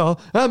put it in the car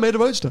and made a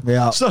roadster.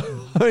 Yeah. So,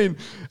 I mean,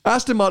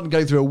 Aston Martin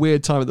going through a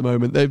weird time at the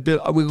moment. They've been...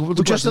 We'll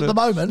talk Just about at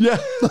the moment? Yeah.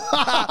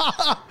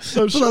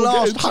 For the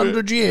last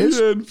 100 years?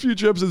 Yeah, in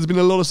future episodes, there's been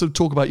a lot of sort of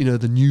talk about,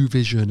 the new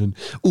vision and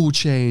all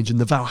change, and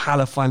the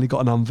Valhalla finally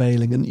got an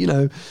unveiling,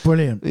 and,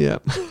 Brilliant. yeah.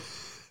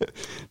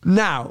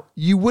 Now,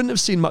 you wouldn't have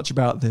seen much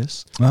about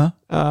this, Huh?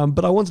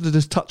 but I wanted to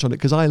just touch on it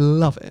because I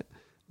love it.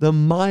 The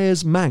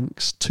Myers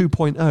Manx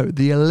 2.0,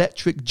 the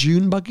electric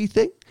dune buggy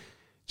thing.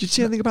 Did you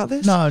see anything about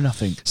this? No,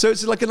 nothing. So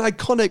it's like an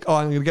iconic.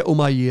 I'm going to get all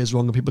my years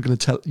wrong, and people are going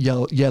to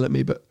yell at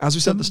me. But as we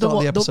said at the start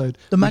of the episode,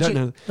 The we magic,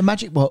 don't know. the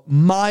magic what?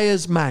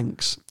 Myers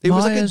Manx. It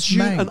was like Myers an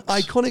Manx.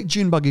 iconic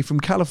dune buggy from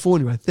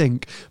California, I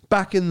think,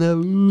 back in the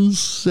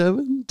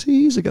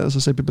 70s. Again, as I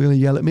say, people are going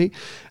to yell at me.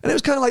 And it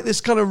was kind of like this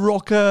kind of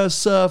rocker,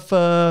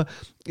 surfer.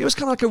 It was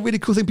kind of like a really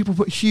cool thing. People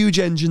put huge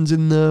engines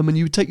in them, and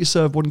you would take your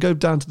surfboard and go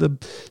down to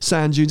the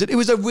sand dunes. It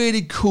was a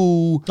really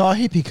cool... Oh, a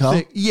hippie car.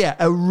 thing. Yeah,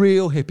 a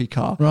real hippie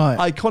car.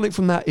 Right. Iconic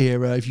from that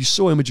era. If you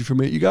saw imagery from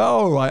it, you go, oh,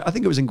 all right, I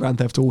think it was in Grand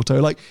Theft Auto.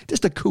 Like,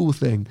 just a cool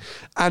thing.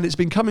 And it's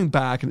been coming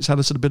back, and it's had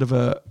a sort of bit of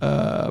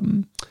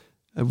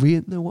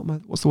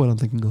what's the word I'm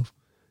thinking of?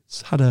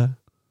 It's had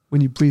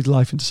when you breathe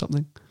life into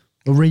something.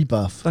 A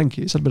rebirth. Thank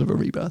you. It's had a bit of a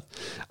rebirth.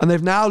 And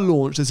they've now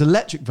launched this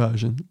electric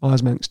version,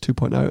 Myers Manx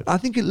 2.0. I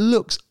think it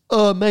looks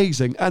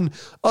amazing. And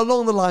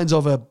along the lines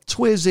of a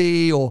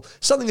Twizy or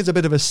something that's a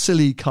bit of a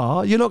silly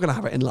car. You're not going to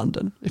have it in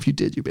London. If you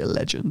did, you'd be a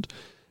legend.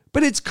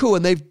 But it's cool.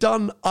 And they've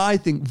done, I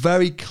think,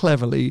 very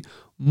cleverly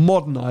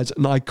modernise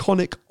an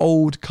iconic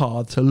old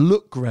car to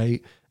look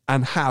great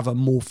and have a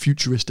more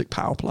futuristic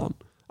power plant.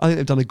 I think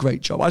they've done a great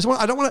job. I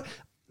don't want to...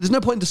 There's no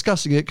point in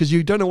discussing it because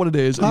you don't know what it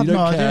is and I you have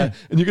don't no care idea.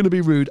 and you're going to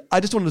be rude. I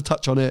just wanted to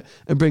touch on it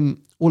and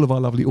bring all of our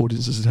lovely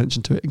audience's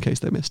attention to it in case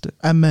they missed it.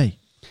 And me.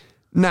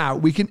 Now,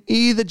 we can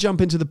either jump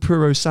into the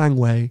Puro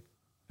Sangway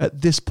at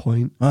this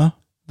point, Huh?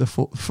 the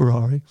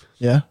Ferrari,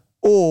 Yeah.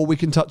 or we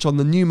can touch on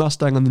the new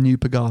Mustang and the new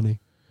Pagani.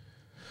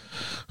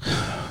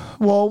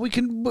 Well,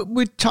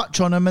 we touch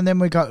on them and then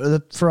we go to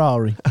the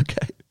Ferrari.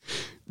 Okay.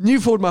 New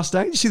Ford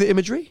Mustang. You see the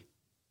imagery?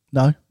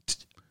 No.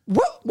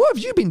 What have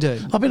you been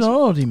doing? I've been on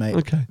holiday, mate.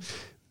 Okay.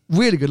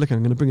 Really good looking.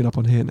 I'm going to bring it up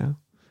on here now.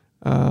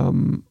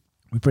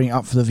 We bring it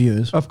up for the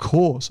viewers. Of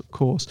course.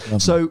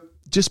 So,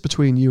 just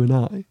between you and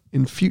I,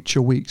 in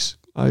future weeks,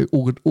 I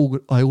ordered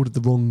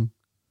the wrong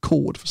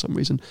cord for some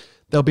reason.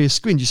 There'll be a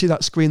screen. Do you see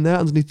that screen there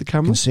underneath the You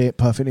camera? can see it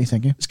perfectly,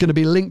 thank you. It's going to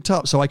be linked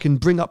up so I can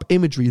bring up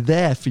imagery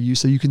there for you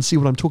so you can see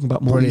what I'm talking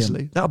about more Brilliant.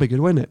 easily. That'll be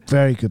good, won't it?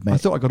 Very good, mate. I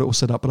thought I got it all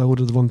set up, but I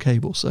ordered the wrong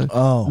cable.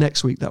 So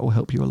next week, that will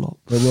help you a lot.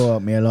 It will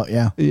help me a lot,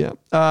 yeah. Yeah.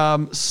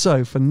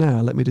 So for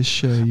now, let me just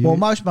show you. Well,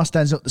 most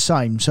Mustangs look the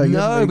same, so you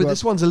haven't no, really but got-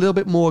 this one's a little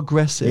bit more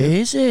aggressive.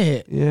 Is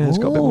it? Yeah, it's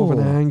got a bit more of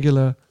an Ooh.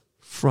 angular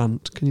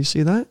front. Can you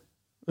see that?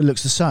 It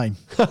looks the same.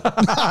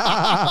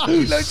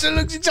 it looks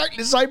exactly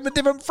the same, but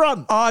different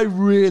front. I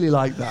really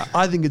like that.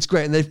 I think it's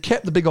great. And they've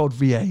kept the big old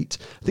V8.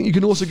 I think you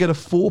can also get a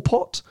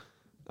 4-pot.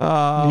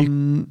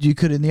 You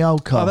could in the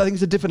old car. I think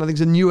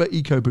it's a newer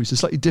EcoBoost. A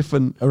slightly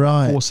different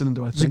Right.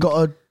 4-cylinder, I think. Has it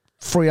got a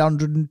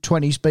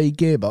 320 speed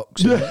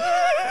gearbox? in it?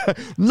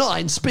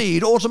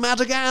 9-speed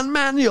automatic and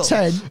manual.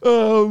 10.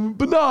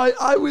 But no,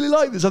 I really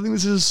like this. I think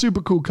this is a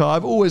super cool car.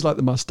 I've always liked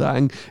the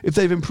Mustang. If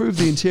they've improved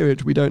the interior,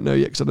 which we don't know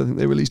yet because I don't think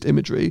they released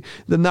imagery,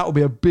 then that will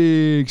be a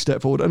big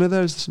step forward. I know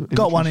there's some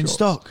Got imagery one in shots.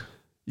 stock.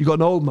 You got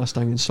an old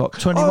Mustang in stock.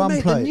 21 oh,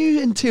 mate, plate. The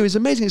new interior is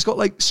amazing. It's got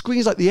like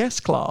screens like the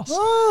S-Class.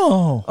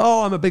 Oh.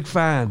 Oh, I'm a big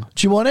fan.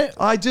 Do you want it?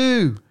 I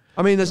do.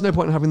 I mean, there's no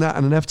point in having that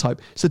and an F-Type.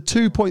 It's a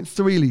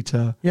 2.3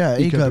 litre Yeah,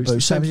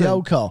 EcoBoost, same as the thing.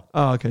 old car.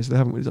 Oh, okay, so they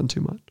haven't really done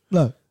too much.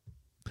 No.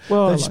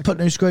 Well, They I just like put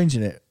new screens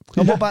in it.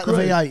 And Yeah, what about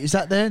great. the V8? Is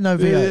that there? No it.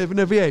 V8. Yeah,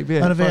 no,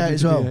 V8. And a 5 V8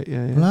 as well. V8,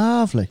 yeah.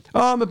 Lovely.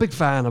 Oh, I'm a big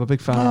fan.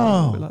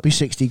 Oh, be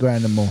 60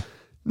 grand and more.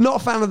 Not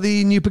a fan of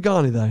the new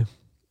Pagani, though.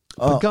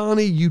 Oh.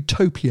 Pagani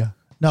Utopia.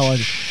 No, I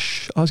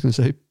I was going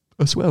to say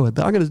a swear word.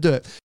 I'm going to do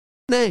it.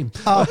 Name.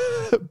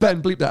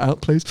 Ben, bleep that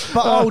out, please.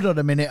 But hold on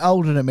a minute.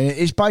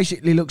 It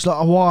basically looks like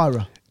a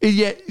Huayra.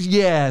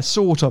 Yeah,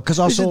 sort of. 'Cause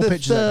I This saw is the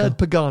pictures of that third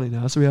Pagani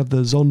now. So we have the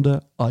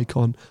Zonda,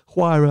 Icon,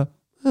 Huayra,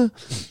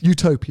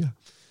 Utopia.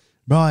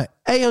 Right.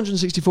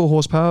 864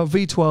 horsepower,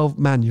 V12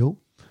 manual.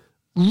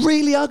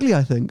 Really ugly,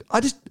 I think.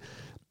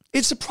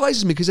 It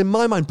surprises me because in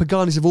my mind,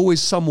 Paganis have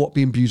always somewhat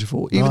been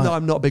beautiful, even Right. though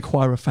I'm not a big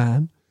Huayra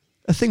fan.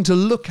 A thing to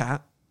look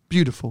at,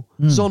 beautiful.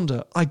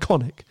 Zonda,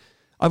 iconic.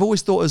 I've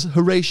always thought as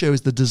Horatio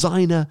is the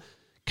designer,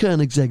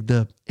 Koenigsegg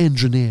the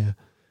engineer.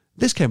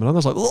 This came along, I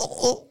was like,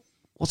 oh,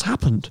 what's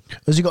happened?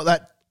 Has it got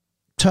that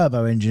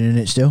turbo engine in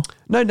it still?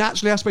 No,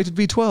 naturally aspirated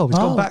V12. It's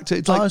gone back to,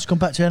 it's like, it's gone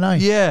back to NA.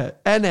 yeah,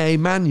 NA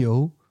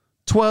manual,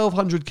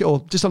 1,200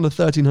 or just under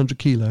 1,300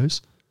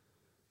 kilos.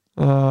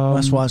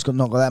 That's why it's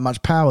not got that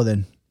much power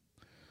then.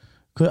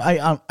 Because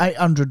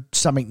 800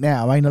 something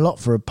now ain't a lot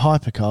for a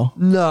hypercar.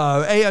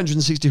 No,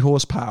 860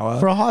 horsepower.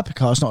 For a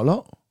hypercar, it's not a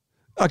lot.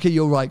 Okay,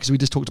 you're right, because we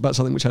just talked about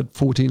something which had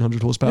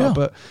 1,400 horsepower. Yeah.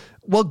 But,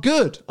 well,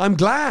 good. I'm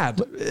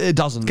glad it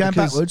doesn't. Going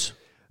because backwards.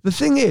 The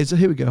thing is,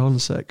 here we go, hold on a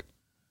sec.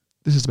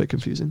 This is a bit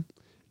confusing.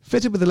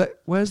 Fitted with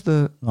where's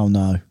the... Oh,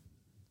 no.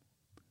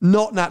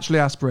 Not naturally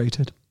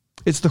aspirated.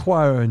 It's the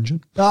Huayra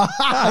engine. It's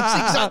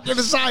exactly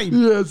the same.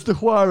 Yeah, it's the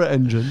Huayra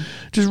engine.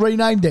 Just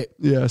renamed it.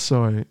 Yeah,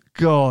 sorry.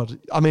 God.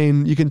 I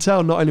mean, you can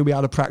tell not only are we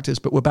out of practice,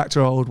 but we're back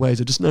to our old ways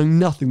of just knowing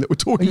nothing that we're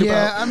talking about.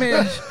 Yeah, I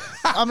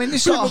mean,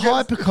 it's not a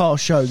hypercar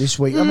show this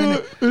week. I mean,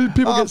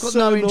 People I've get got so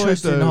no annoyed,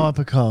 interest in though.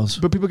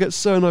 hypercars. But people get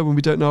so annoyed when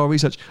we don't know our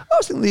research. I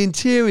was thinking the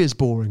interior is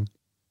boring.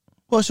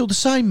 Well, it's all the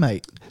same,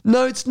 mate.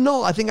 No, it's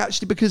not. I think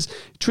actually because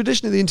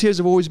traditionally the interiors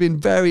have always been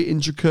very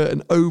intricate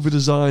and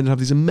over-designed and have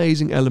these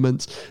amazing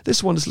elements.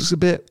 This one just looks a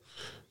bit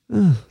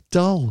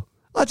dull.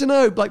 I don't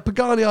know. Like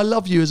Pagani, I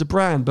love you as a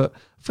brand, but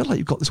I feel like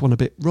you've got this one a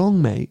bit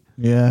wrong, mate.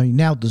 Yeah, you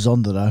nailed the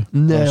Zonda, though.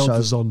 Nailed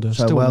So- the Zonda.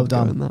 So Still well wanna go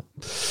done. in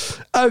that.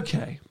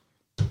 Okay.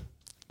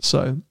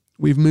 So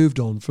we've moved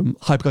on from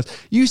hypercars.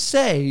 You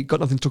say, got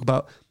nothing to talk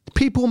about.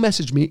 People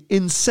message me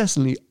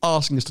incessantly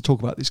asking us to talk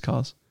about these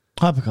cars.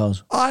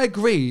 Hypercars. I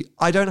agree.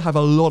 I don't have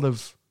a lot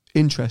of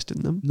interest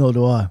in them. Nor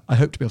do I. I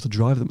hope to be able to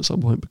drive them at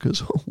some point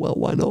because, well,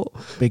 why not?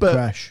 Big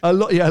crash. A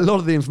lot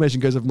of the information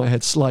goes over my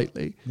head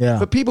slightly. Yeah.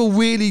 But people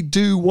really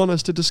do want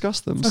us to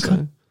discuss them.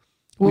 So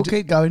We'll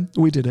keep going.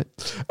 we did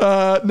it.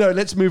 No,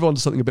 let's move on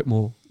to something a bit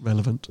more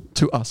relevant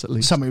to us, at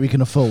least. Something we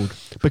can afford.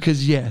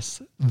 Because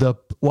yes,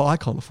 I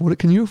can't afford it.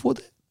 Can you afford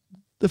it?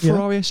 The Yeah.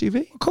 Ferrari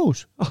SUV? Of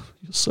course. Oh,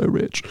 you're so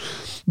rich.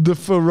 The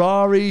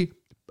Ferrari.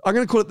 I'm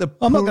going to call it the.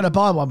 I'm not going to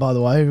buy one, by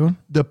the way, everyone.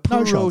 The No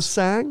Puro chance.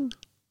 Sang.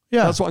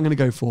 Yeah. That's what I'm going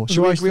to go for. Should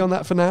we Otherwise- agree on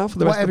that for now? For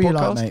the rest of Whatever the you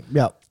podcast? like, mate.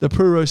 Yeah. The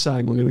Puro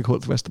Sang, we're going to call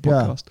it the rest of the Yeah.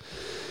 podcast.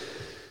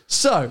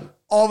 So,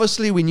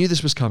 obviously, we knew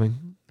this was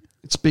coming.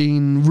 It's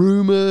been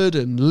rumoured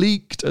and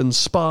leaked and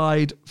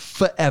spied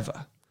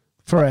forever.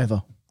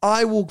 Forever.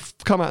 I will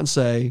come out and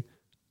say,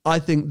 I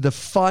think the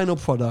final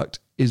product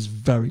is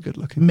very good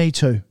looking. Me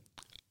too.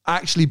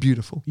 Actually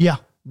beautiful. Yeah.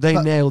 They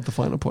But- nailed the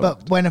final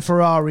product. But when a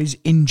Ferrari's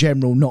in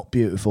general not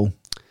beautiful,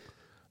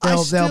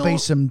 there'll be still-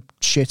 some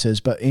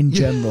shitters, but in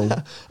general,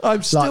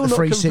 I'm still like the not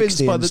 360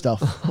 convinced by and the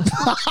stuff.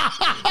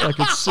 I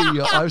could see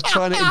you. I was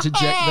trying to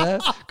interject there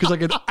because I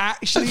could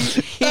actually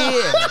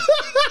hear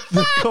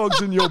the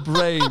cogs in your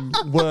brain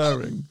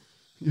whirring.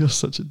 You're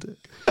such a dick.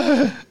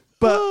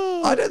 But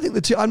I don't think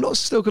I'm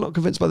still not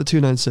convinced by the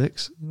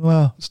 296.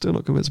 Well, Still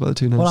not convinced by the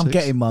 296. well, I'm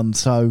getting one,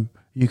 so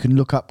you can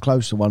look up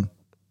close to one.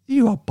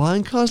 You are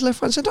buying cars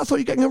left, right, and centre. I thought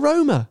you were getting a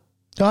Roma.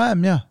 I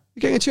am, yeah.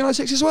 You're getting a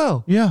 296 as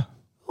well. Yeah.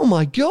 Oh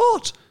my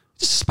God.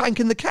 Just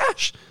spanking the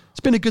cash. It's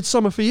been a good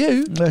summer for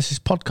you. This is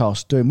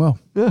podcast doing well.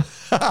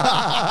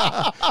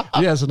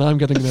 Yes, and I'm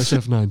getting an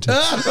SF90.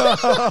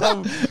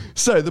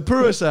 So the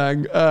Puro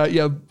Sang, I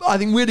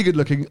think really good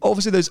looking.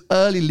 Obviously, those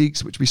early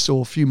leaks which we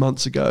saw a few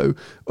months ago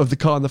of the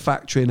car in the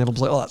factory, and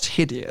everyone's like, "Oh, that's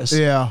hideous."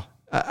 Yeah.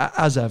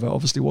 As ever,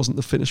 obviously wasn't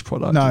the finished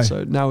product. No. And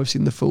so now we've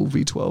seen the full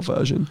V12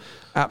 version.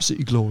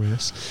 Absolutely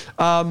glorious.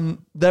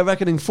 They're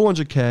reckoning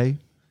 400k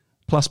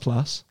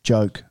plus.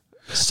 Joke.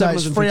 So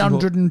it's 750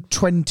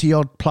 320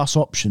 odd plus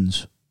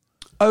options.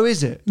 Oh,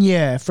 is it?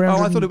 Yeah. 300.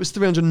 Oh, I thought it was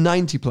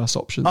 390 plus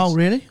options. Oh,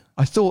 really?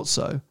 I thought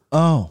so.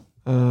 Oh.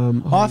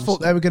 Oh, I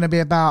thought they were going to be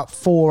about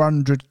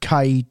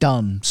 400k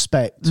done,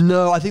 spec.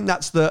 No, I think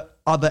that's the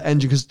other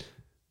engine because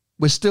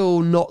we're still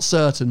not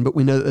certain, but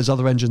we know that there's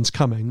other engines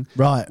coming.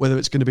 Right. Whether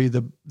it's going to be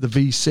the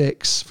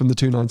V6 from the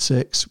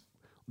 296.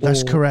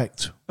 That's or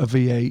correct. A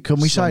V8. Can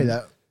we say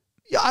that?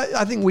 Yeah,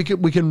 I think we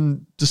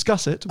can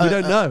discuss it. We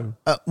don't know.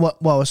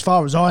 Well, as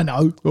far as I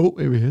know, Oh,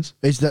 here he is.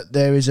 is that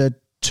there is a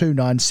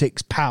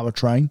 296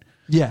 powertrain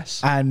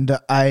Yes. and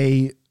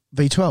a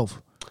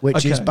V12,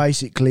 which is Okay.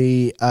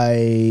 basically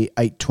a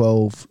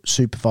 812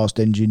 superfast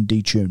engine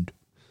detuned.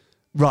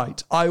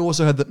 Right. I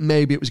also heard that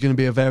maybe it was going to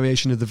be a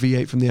variation of the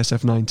V8 from the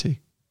SF90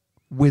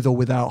 with or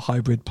without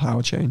hybrid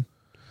power chain.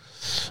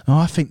 Oh,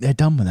 I think they're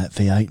done with that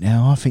V8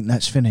 now. I think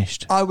that's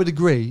finished. I would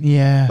agree.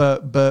 Yeah.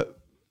 But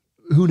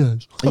who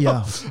knows?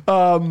 Yeah.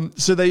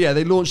 So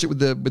they launched it with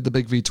the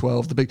big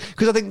V12,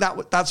 because I think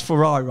that's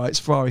Ferrari, right? It's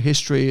Ferrari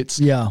history. It's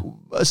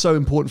so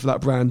important for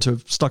that brand to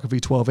have stuck a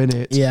V12 in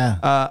it.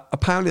 Yeah.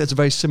 Apparently that's a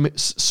very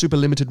super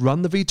limited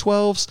run. The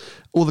V12s,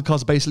 all the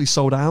cars are basically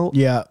sold out.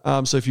 Yeah.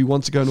 So if you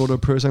want to go and order a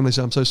Puro Sang, they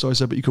say, "I'm so sorry,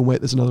 sir, but you can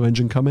wait. There's another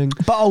engine coming."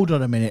 But hold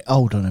on a minute.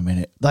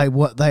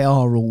 They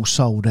are all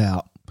sold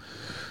out.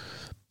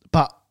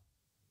 But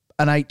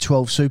an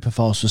 812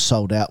 Superfast was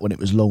sold out when it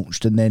was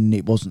launched, and then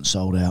it wasn't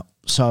sold out.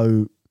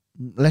 So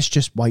let's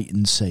just wait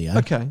and see. Eh?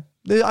 Okay.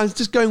 I was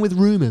just going with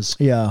rumours.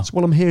 Yeah. That's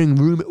what I'm hearing.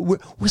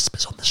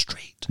 Whispers on the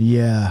street.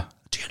 Yeah.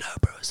 Do you know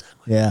Puro Sang?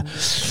 Yeah.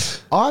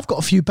 I've got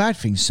a few bad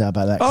things to say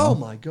about that car. Oh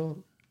my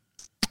God.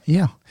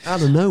 Yeah.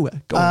 Out of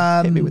nowhere. Go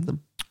on, hit me with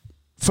them.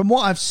 From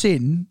what I've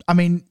seen, I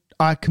mean,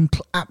 I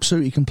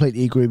absolutely,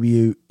 completely agree with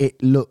you.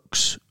 It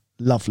looks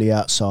lovely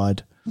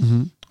outside.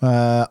 Mm-hmm.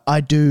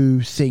 I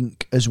do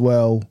think as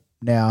well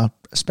now,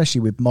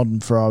 especially with modern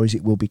Ferraris,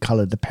 it will be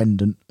colour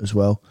dependent as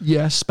well.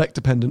 Yeah, spec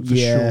dependent for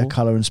sure. Yeah,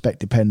 colour and spec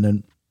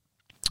dependent.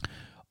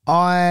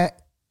 I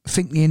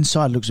think the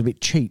inside looks a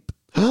bit cheap.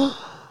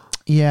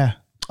 Yeah.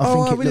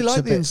 I really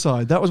like the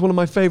inside. That was one of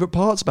my favourite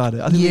parts about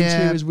it. I think the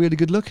interior is really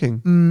good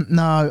looking.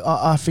 No,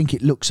 I think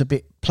it looks a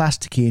bit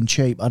plasticky and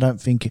cheap. I don't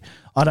think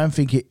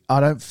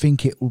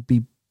it will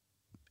be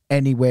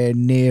anywhere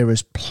near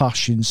as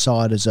plush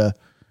inside as a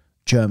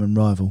German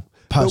rival.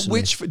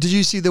 Personally. But did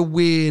you see the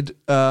weird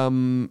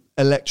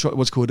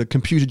what's called a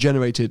computer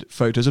generated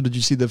photos, or did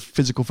you see the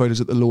physical photos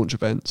at the launch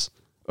events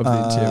of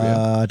the interior?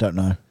 I don't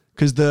know.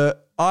 Because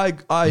I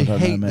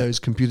hate those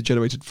computer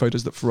generated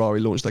photos that Ferrari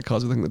launched their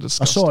cars. I think they're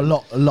disgusting. I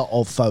saw a lot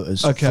of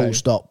photos. Okay. Full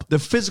stop. The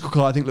physical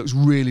car I think looks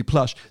really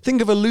plush.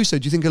 Think of a Lusso.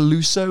 Do you think a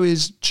Lusso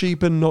is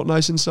cheap and not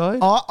nice inside?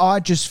 I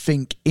just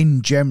think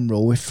in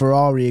general, if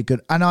Ferrari are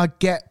good, and I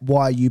get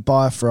why you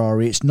buy a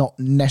Ferrari, it's not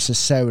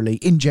necessarily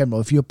in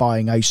general. If you're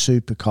buying a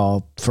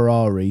supercar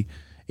Ferrari,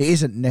 it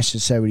isn't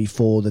necessarily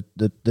for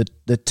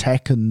the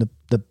tech and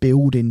the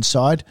build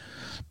inside,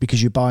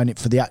 because you're buying it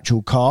for the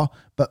actual car.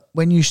 But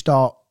when you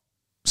start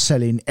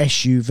selling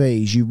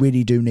SUVs, you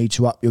really do need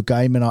to up your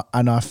game,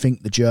 and I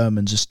think the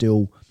Germans are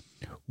still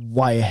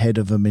way ahead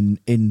of them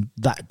in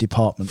that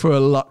department for a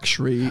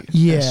luxury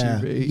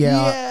SUV.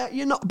 Yeah,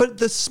 you're not. But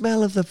the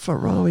smell of the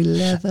Ferrari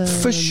leather,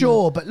 for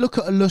sure. But look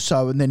at a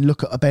Lusso and then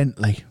look at a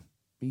Bentley.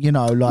 You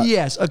know, like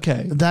yes,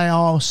 okay, they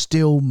are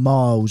still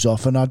miles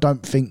off, and I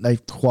don't think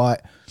they've quite.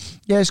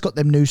 Yeah, it's got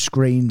them new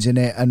screens in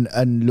it,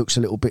 and looks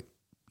a little bit.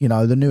 You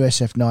know, the new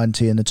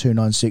SF90 and the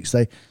 296,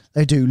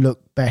 they do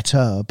look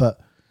better, but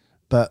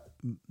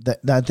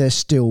they're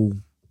still,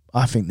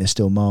 I think they're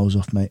still miles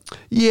off, mate.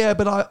 Yeah,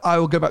 but I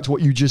will go back to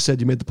what you just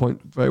said. You made the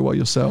point very well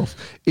yourself.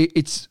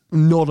 It's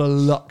not a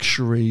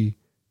luxury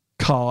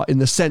car in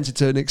the sense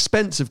it's an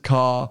expensive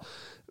car,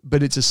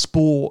 but it's a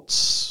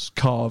sports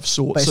car of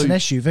sorts. But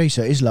it's an SUV,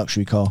 so it is a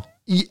luxury car.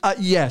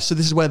 Yeah, so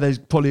this is where there's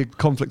probably a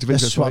conflict of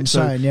interest. That's what I'm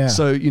saying, yeah.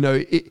 So, you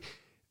know,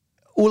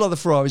 all other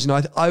Ferraris, you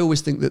know, I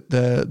always think that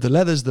the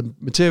leathers, the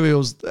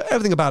materials,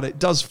 everything about it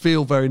does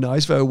feel very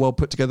nice, very well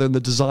put together, and the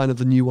design of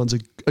the new ones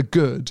are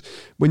good.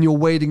 When you're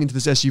wading into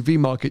this SUV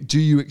market, do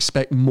you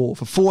expect more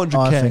for 400k?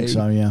 I think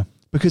so, yeah.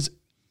 Because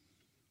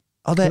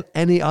are there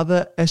any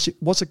other SUV?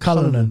 What's a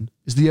Cullinan?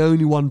 Is the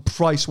only one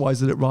price-wise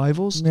that it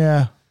rivals?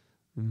 Yeah.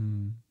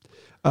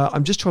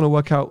 I'm just trying to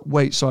work out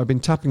weight, so I've been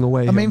tapping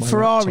away. I mean,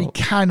 Ferrari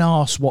can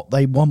ask what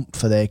they want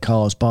for their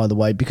cars, by the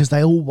way, because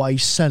they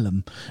always sell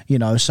them, you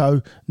know,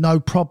 so no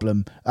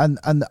problem. And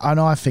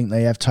I think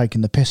they have taken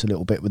the piss a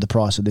little bit with the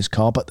price of this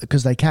car, but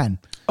because they can.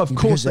 Of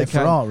course they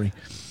can. Ferrari.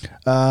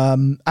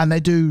 And they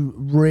do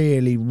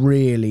really,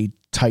 really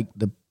take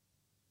the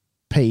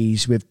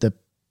P's with the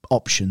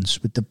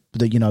options, with the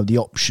you know, the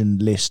option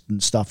list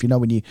and stuff, you know,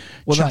 when you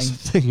that's the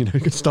thing, you know, you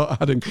can start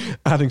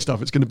adding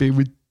stuff, it's going to be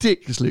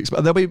ridiculously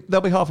expensive.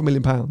 There'll be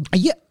 £500,000.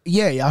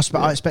 Yeah,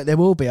 I expect there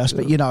will be. I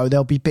expect, you know,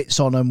 there'll be bits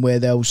on them where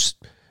they'll,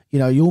 you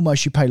know, you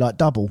pay like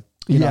double,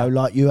 you know,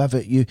 like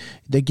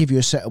they give you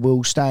a set of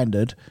wheels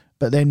standard,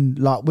 but then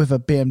like with a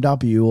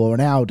BMW or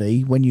an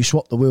Audi, when you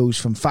swap the wheels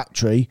from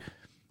factory,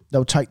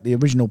 they'll take the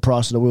original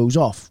price of the wheels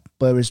off,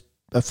 whereas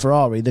a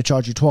Ferrari, they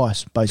charge you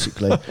twice,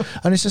 basically.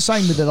 And it's the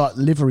same with the like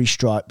livery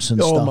stripes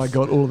and stuff. Oh my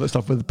God, all of that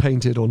stuff, whether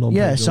painted or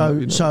non-painted.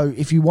 Yeah, so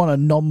if you want a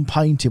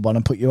non-painted one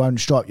and put your own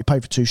stripe, you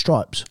pay for 2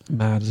 stripes.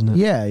 Mad, isn't it?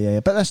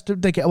 Yeah. But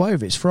they get away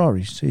with it. It's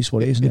Ferrari. It's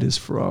what it is, isn't it? It is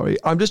Ferrari.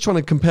 I'm just trying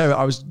to compare it.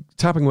 I was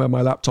tapping away on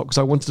my laptop because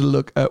I wanted to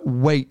look at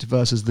weight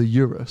versus the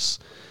Urus.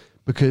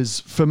 Because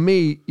for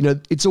me, you know,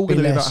 it's all going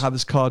to be about how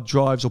this car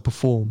drives or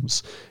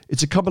performs.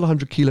 It's a couple of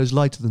 100 kilos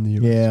lighter than the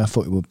Urus. Yeah, I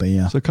thought it would be,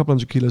 yeah. So a couple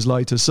 100 kilos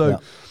lighter. So,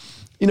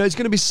 you know, it's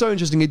going to be so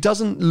interesting. It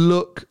doesn't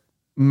look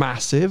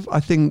massive. I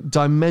think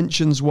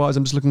dimensions-wise,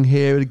 I'm just looking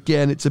here.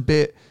 Again, it's a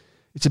bit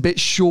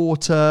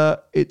shorter.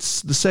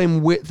 It's the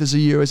same width as a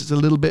Urus. It's a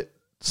little bit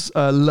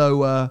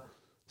lower,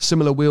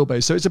 similar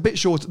wheelbase. So it's a bit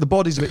shorter. The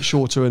body's a bit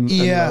shorter and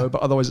lower,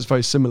 but otherwise it's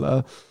very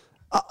similar.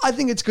 I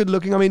think it's good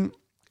looking. I mean,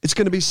 it's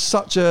going to be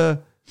such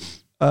a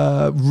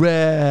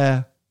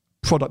rare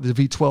product, the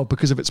V12,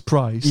 because of its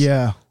price.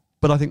 Yeah.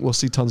 But I think we'll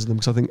see tons of them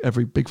because I think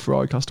every big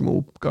Ferrari customer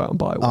will go out and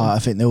buy one. I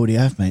think they already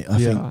have, mate.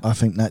 I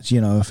think that's,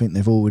 you know, I think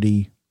they've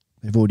already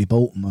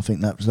bought them. I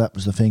think that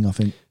was the thing. I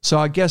think. So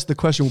I guess the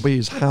question will be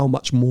is how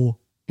much more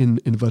in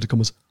inverted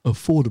commas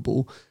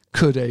affordable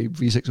could a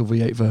V6 or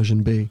V8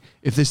 version be?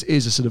 If this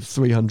is a sort of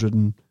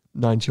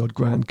 390 odd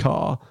grand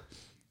car,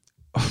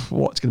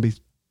 what's going to be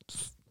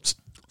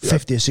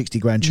 50 or 60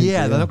 grand cheaper.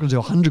 Yeah, they're not going to do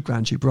 100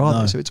 grand cheaper,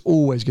 are they? So it's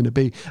always going to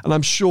be. And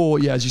I'm sure,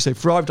 as you say,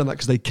 Ferrari have done that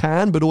because they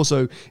can, but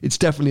also it's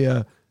definitely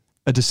a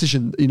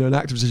decision, you know, an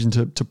active decision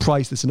to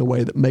price this in a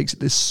way that makes it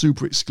this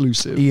super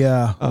exclusive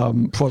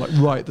product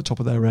right at the top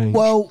of their range.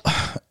 Well,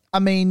 I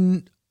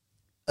mean,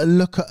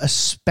 look at a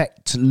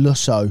Spect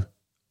Lusso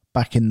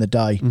back in the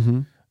day.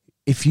 Mm-hmm.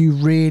 If you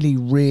really,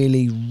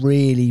 really,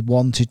 really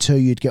wanted to,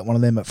 you'd get one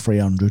of them at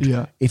 300.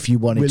 Yeah. If you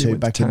wanted really to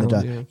back in the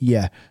day.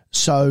 Yeah.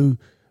 So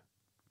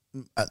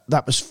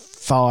that was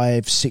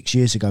 5-6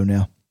 years ago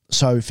now.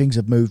 So things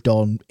have moved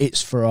on.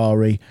 It's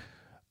Ferrari.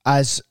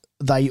 As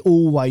they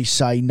always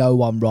say, no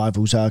one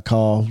rivals our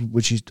cars,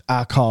 which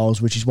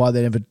is why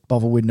they never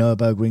bother with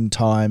Nürburgring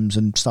times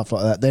and stuff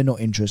like that. They're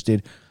not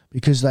interested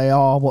because they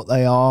are what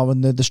they are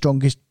and they're the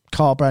strongest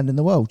car brand in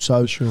the world.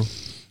 So Sure.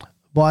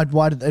 why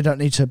they don't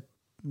need to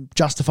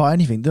justify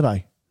anything, do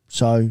they?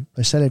 So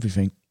they sell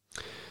everything.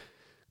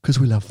 Because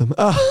we love them.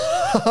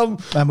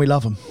 And we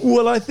love them.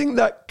 Well, I think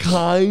that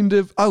kind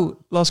of... Oh,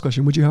 last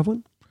question. Would you have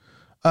one?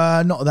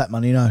 Not with that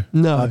money, no.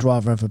 No. I'd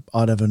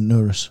have a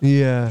Urus.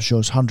 Yeah.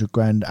 Sure, it's 100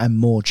 grand and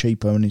more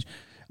cheaper. And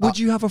Would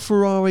you have a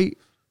Ferrari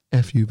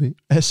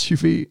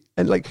SUV?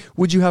 And like,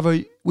 would you have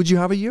a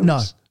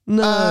Urus?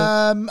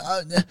 No.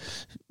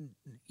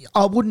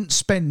 I wouldn't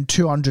spend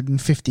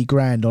 250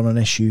 grand on an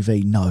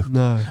SUV. No.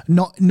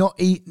 Not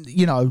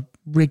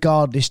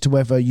regardless to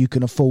whether you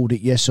can afford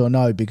it, yes or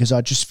no, because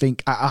I just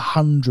think at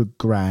 100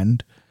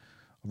 grand,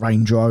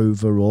 Range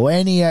Rover or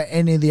any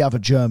of the other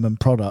German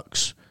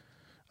products,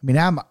 I mean,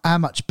 how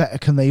much better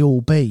can they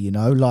all be?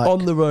 Like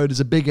On the road is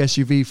a big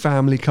SUV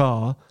family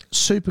car.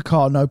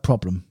 Supercar, no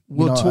problem.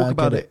 We'll talk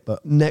about it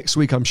next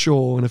week, I'm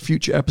sure, in a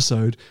future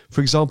episode.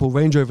 For example,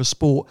 Range Rover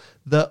Sport,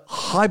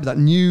 that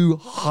new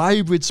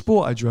hybrid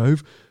Sport I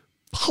drove,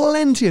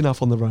 plenty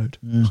enough on the road.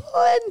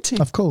 Plenty.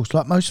 Of course,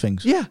 like most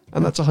things. Yeah,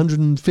 and that's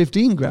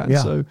 115 grand,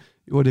 Yeah. so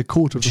you're already a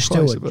quarter of the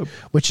price of a...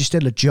 Which is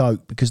still a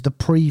joke, because the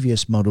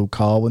previous model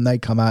car, when they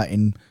come out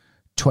in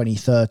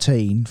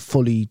 2013,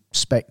 fully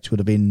spec'd would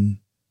have been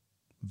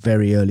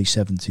very early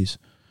 70s.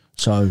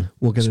 So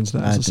we'll get into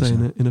that, as I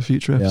say, in a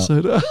future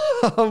episode.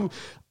 Yeah.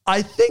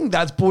 I think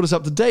that's brought us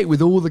up to date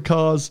with all the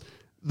cars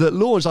that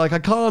launched. Like,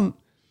 I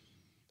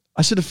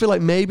sort of feel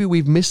like maybe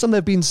we've missed some. There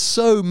have been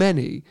so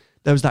many.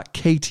 There was that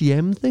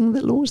KTM thing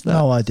that launched.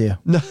 No idea.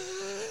 No.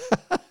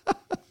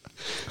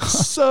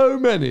 So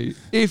many.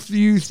 If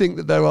you think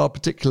that there are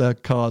particular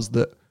cars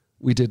that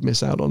we did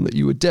miss out on that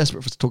you were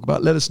desperate for us to talk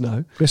about, let us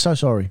know. We're so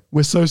sorry.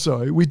 We're so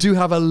sorry. We do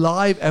have a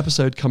live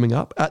episode coming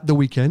up at the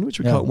weekend, which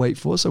we can't wait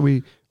for. So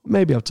we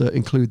may be able to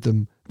include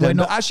them then.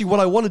 But actually, what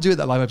I want to do at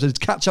that live episode is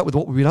catch up with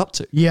what we've been up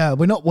to. Yeah,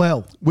 we're not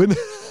well.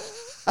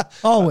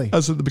 Are we?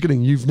 As at the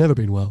beginning, you've never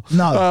been well.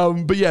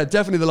 No. But yeah,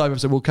 definitely the live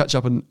episode. We'll catch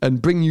up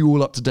and bring you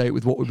all up to date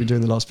with what we've been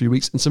doing the last few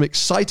weeks and some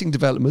exciting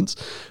developments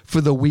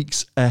for the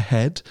weeks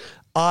ahead.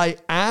 I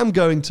am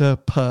going to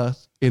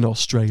Perth in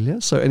Australia,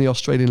 so any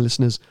Australian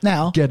listeners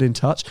now get in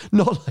touch.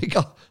 Not like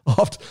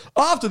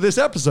after this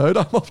episode.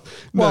 I'm off.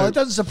 No. Well, it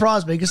doesn't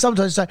surprise me, because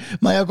sometimes you say,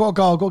 mate, I've got to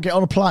go, I've got to get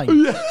on a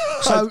plane. Yeah,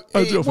 so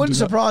it wouldn't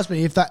surprise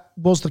me if that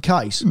was the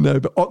case. No,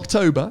 but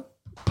October,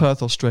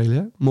 Perth,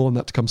 Australia. More on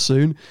that to come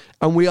soon.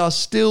 And we are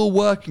still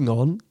working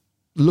on,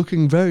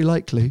 looking very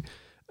likely,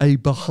 a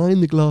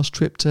behind the glass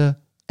trip to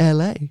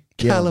LA,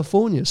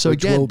 California. So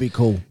which again, will be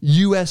cool.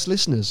 US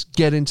listeners,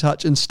 get in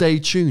touch and stay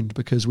tuned,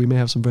 because we may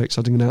have some very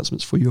exciting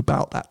announcements for you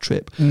about that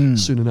trip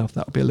soon enough.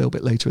 That'll be a little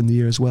bit later in the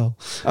year as well.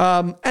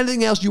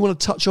 Anything else you want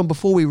to touch on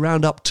before we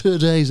round up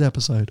today's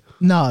episode?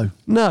 No.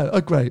 Oh,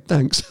 great.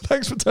 Thanks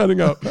for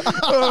turning up.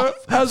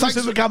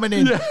 Thanks for coming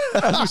in. Yeah,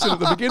 as we said at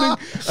the beginning,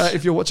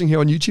 if you're watching here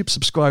on YouTube,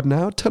 subscribe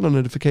now, turn on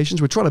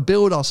notifications. We're trying to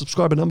build our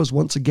subscriber numbers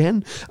once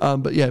again.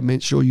 But yeah,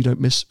 make sure you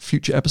don't miss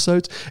future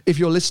episodes. If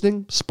you're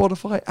listening,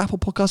 Spotify, Apple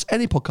Podcasts,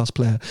 any podcast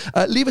player,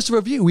 leave us a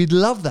review. We'd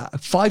love that. A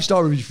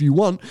 5-star review if you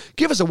want.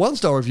 Give us a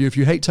 1-star review if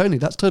you hate Tony.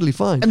 That's totally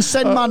fine. And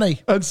send money.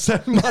 And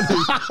send money.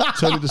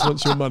 Tony just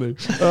wants your money.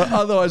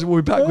 Otherwise,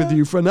 we'll be back with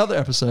you for another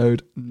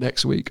episode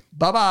next week.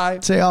 Bye-bye.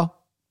 See ya.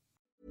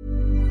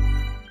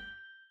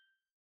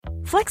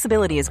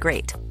 Flexibility is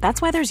great.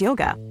 That's why there's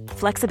yoga.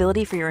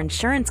 Flexibility for your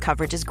insurance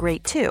coverage is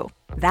great too.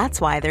 That's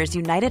why there's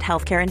United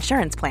Healthcare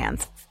Insurance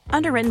Plans.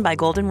 Underwritten by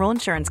Golden Rule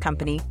Insurance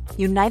Company,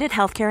 United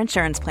Healthcare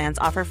Insurance Plans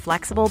offer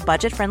flexible,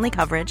 budget-friendly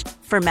coverage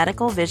for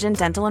medical, vision,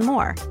 dental, and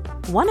more.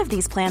 One of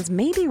these plans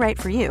may be right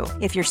for you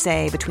if you're,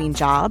 say, between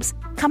jobs,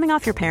 coming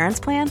off your parents'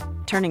 plan,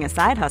 turning a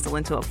side hustle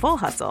into a full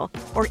hustle,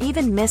 or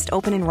even missed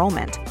open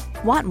enrollment.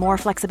 Want more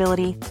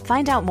flexibility?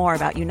 Find out more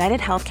about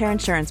United Healthcare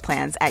Insurance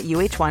Plans at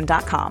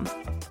uh1.com.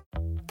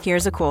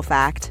 Here's a cool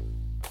fact.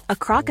 A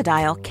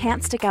crocodile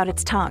can't stick out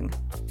its tongue.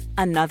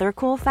 Another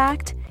cool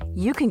fact,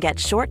 you can get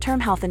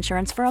short-term health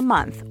insurance for a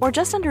month or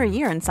just under a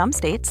year in some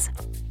states.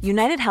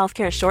 United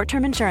Healthcare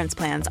short-term insurance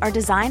plans are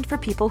designed for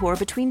people who are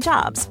between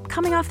jobs,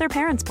 coming off their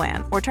parents'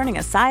 plan, or turning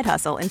a side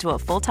hustle into a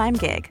full-time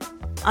gig.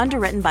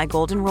 Underwritten by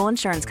Golden Rule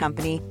Insurance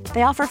Company,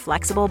 they offer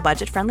flexible,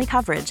 budget-friendly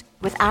coverage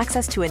with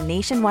access to a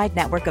nationwide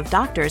network of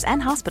doctors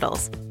and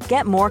hospitals.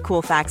 Get more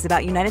cool facts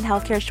about United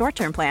Healthcare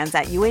short-term plans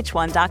at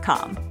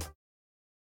uh1.com.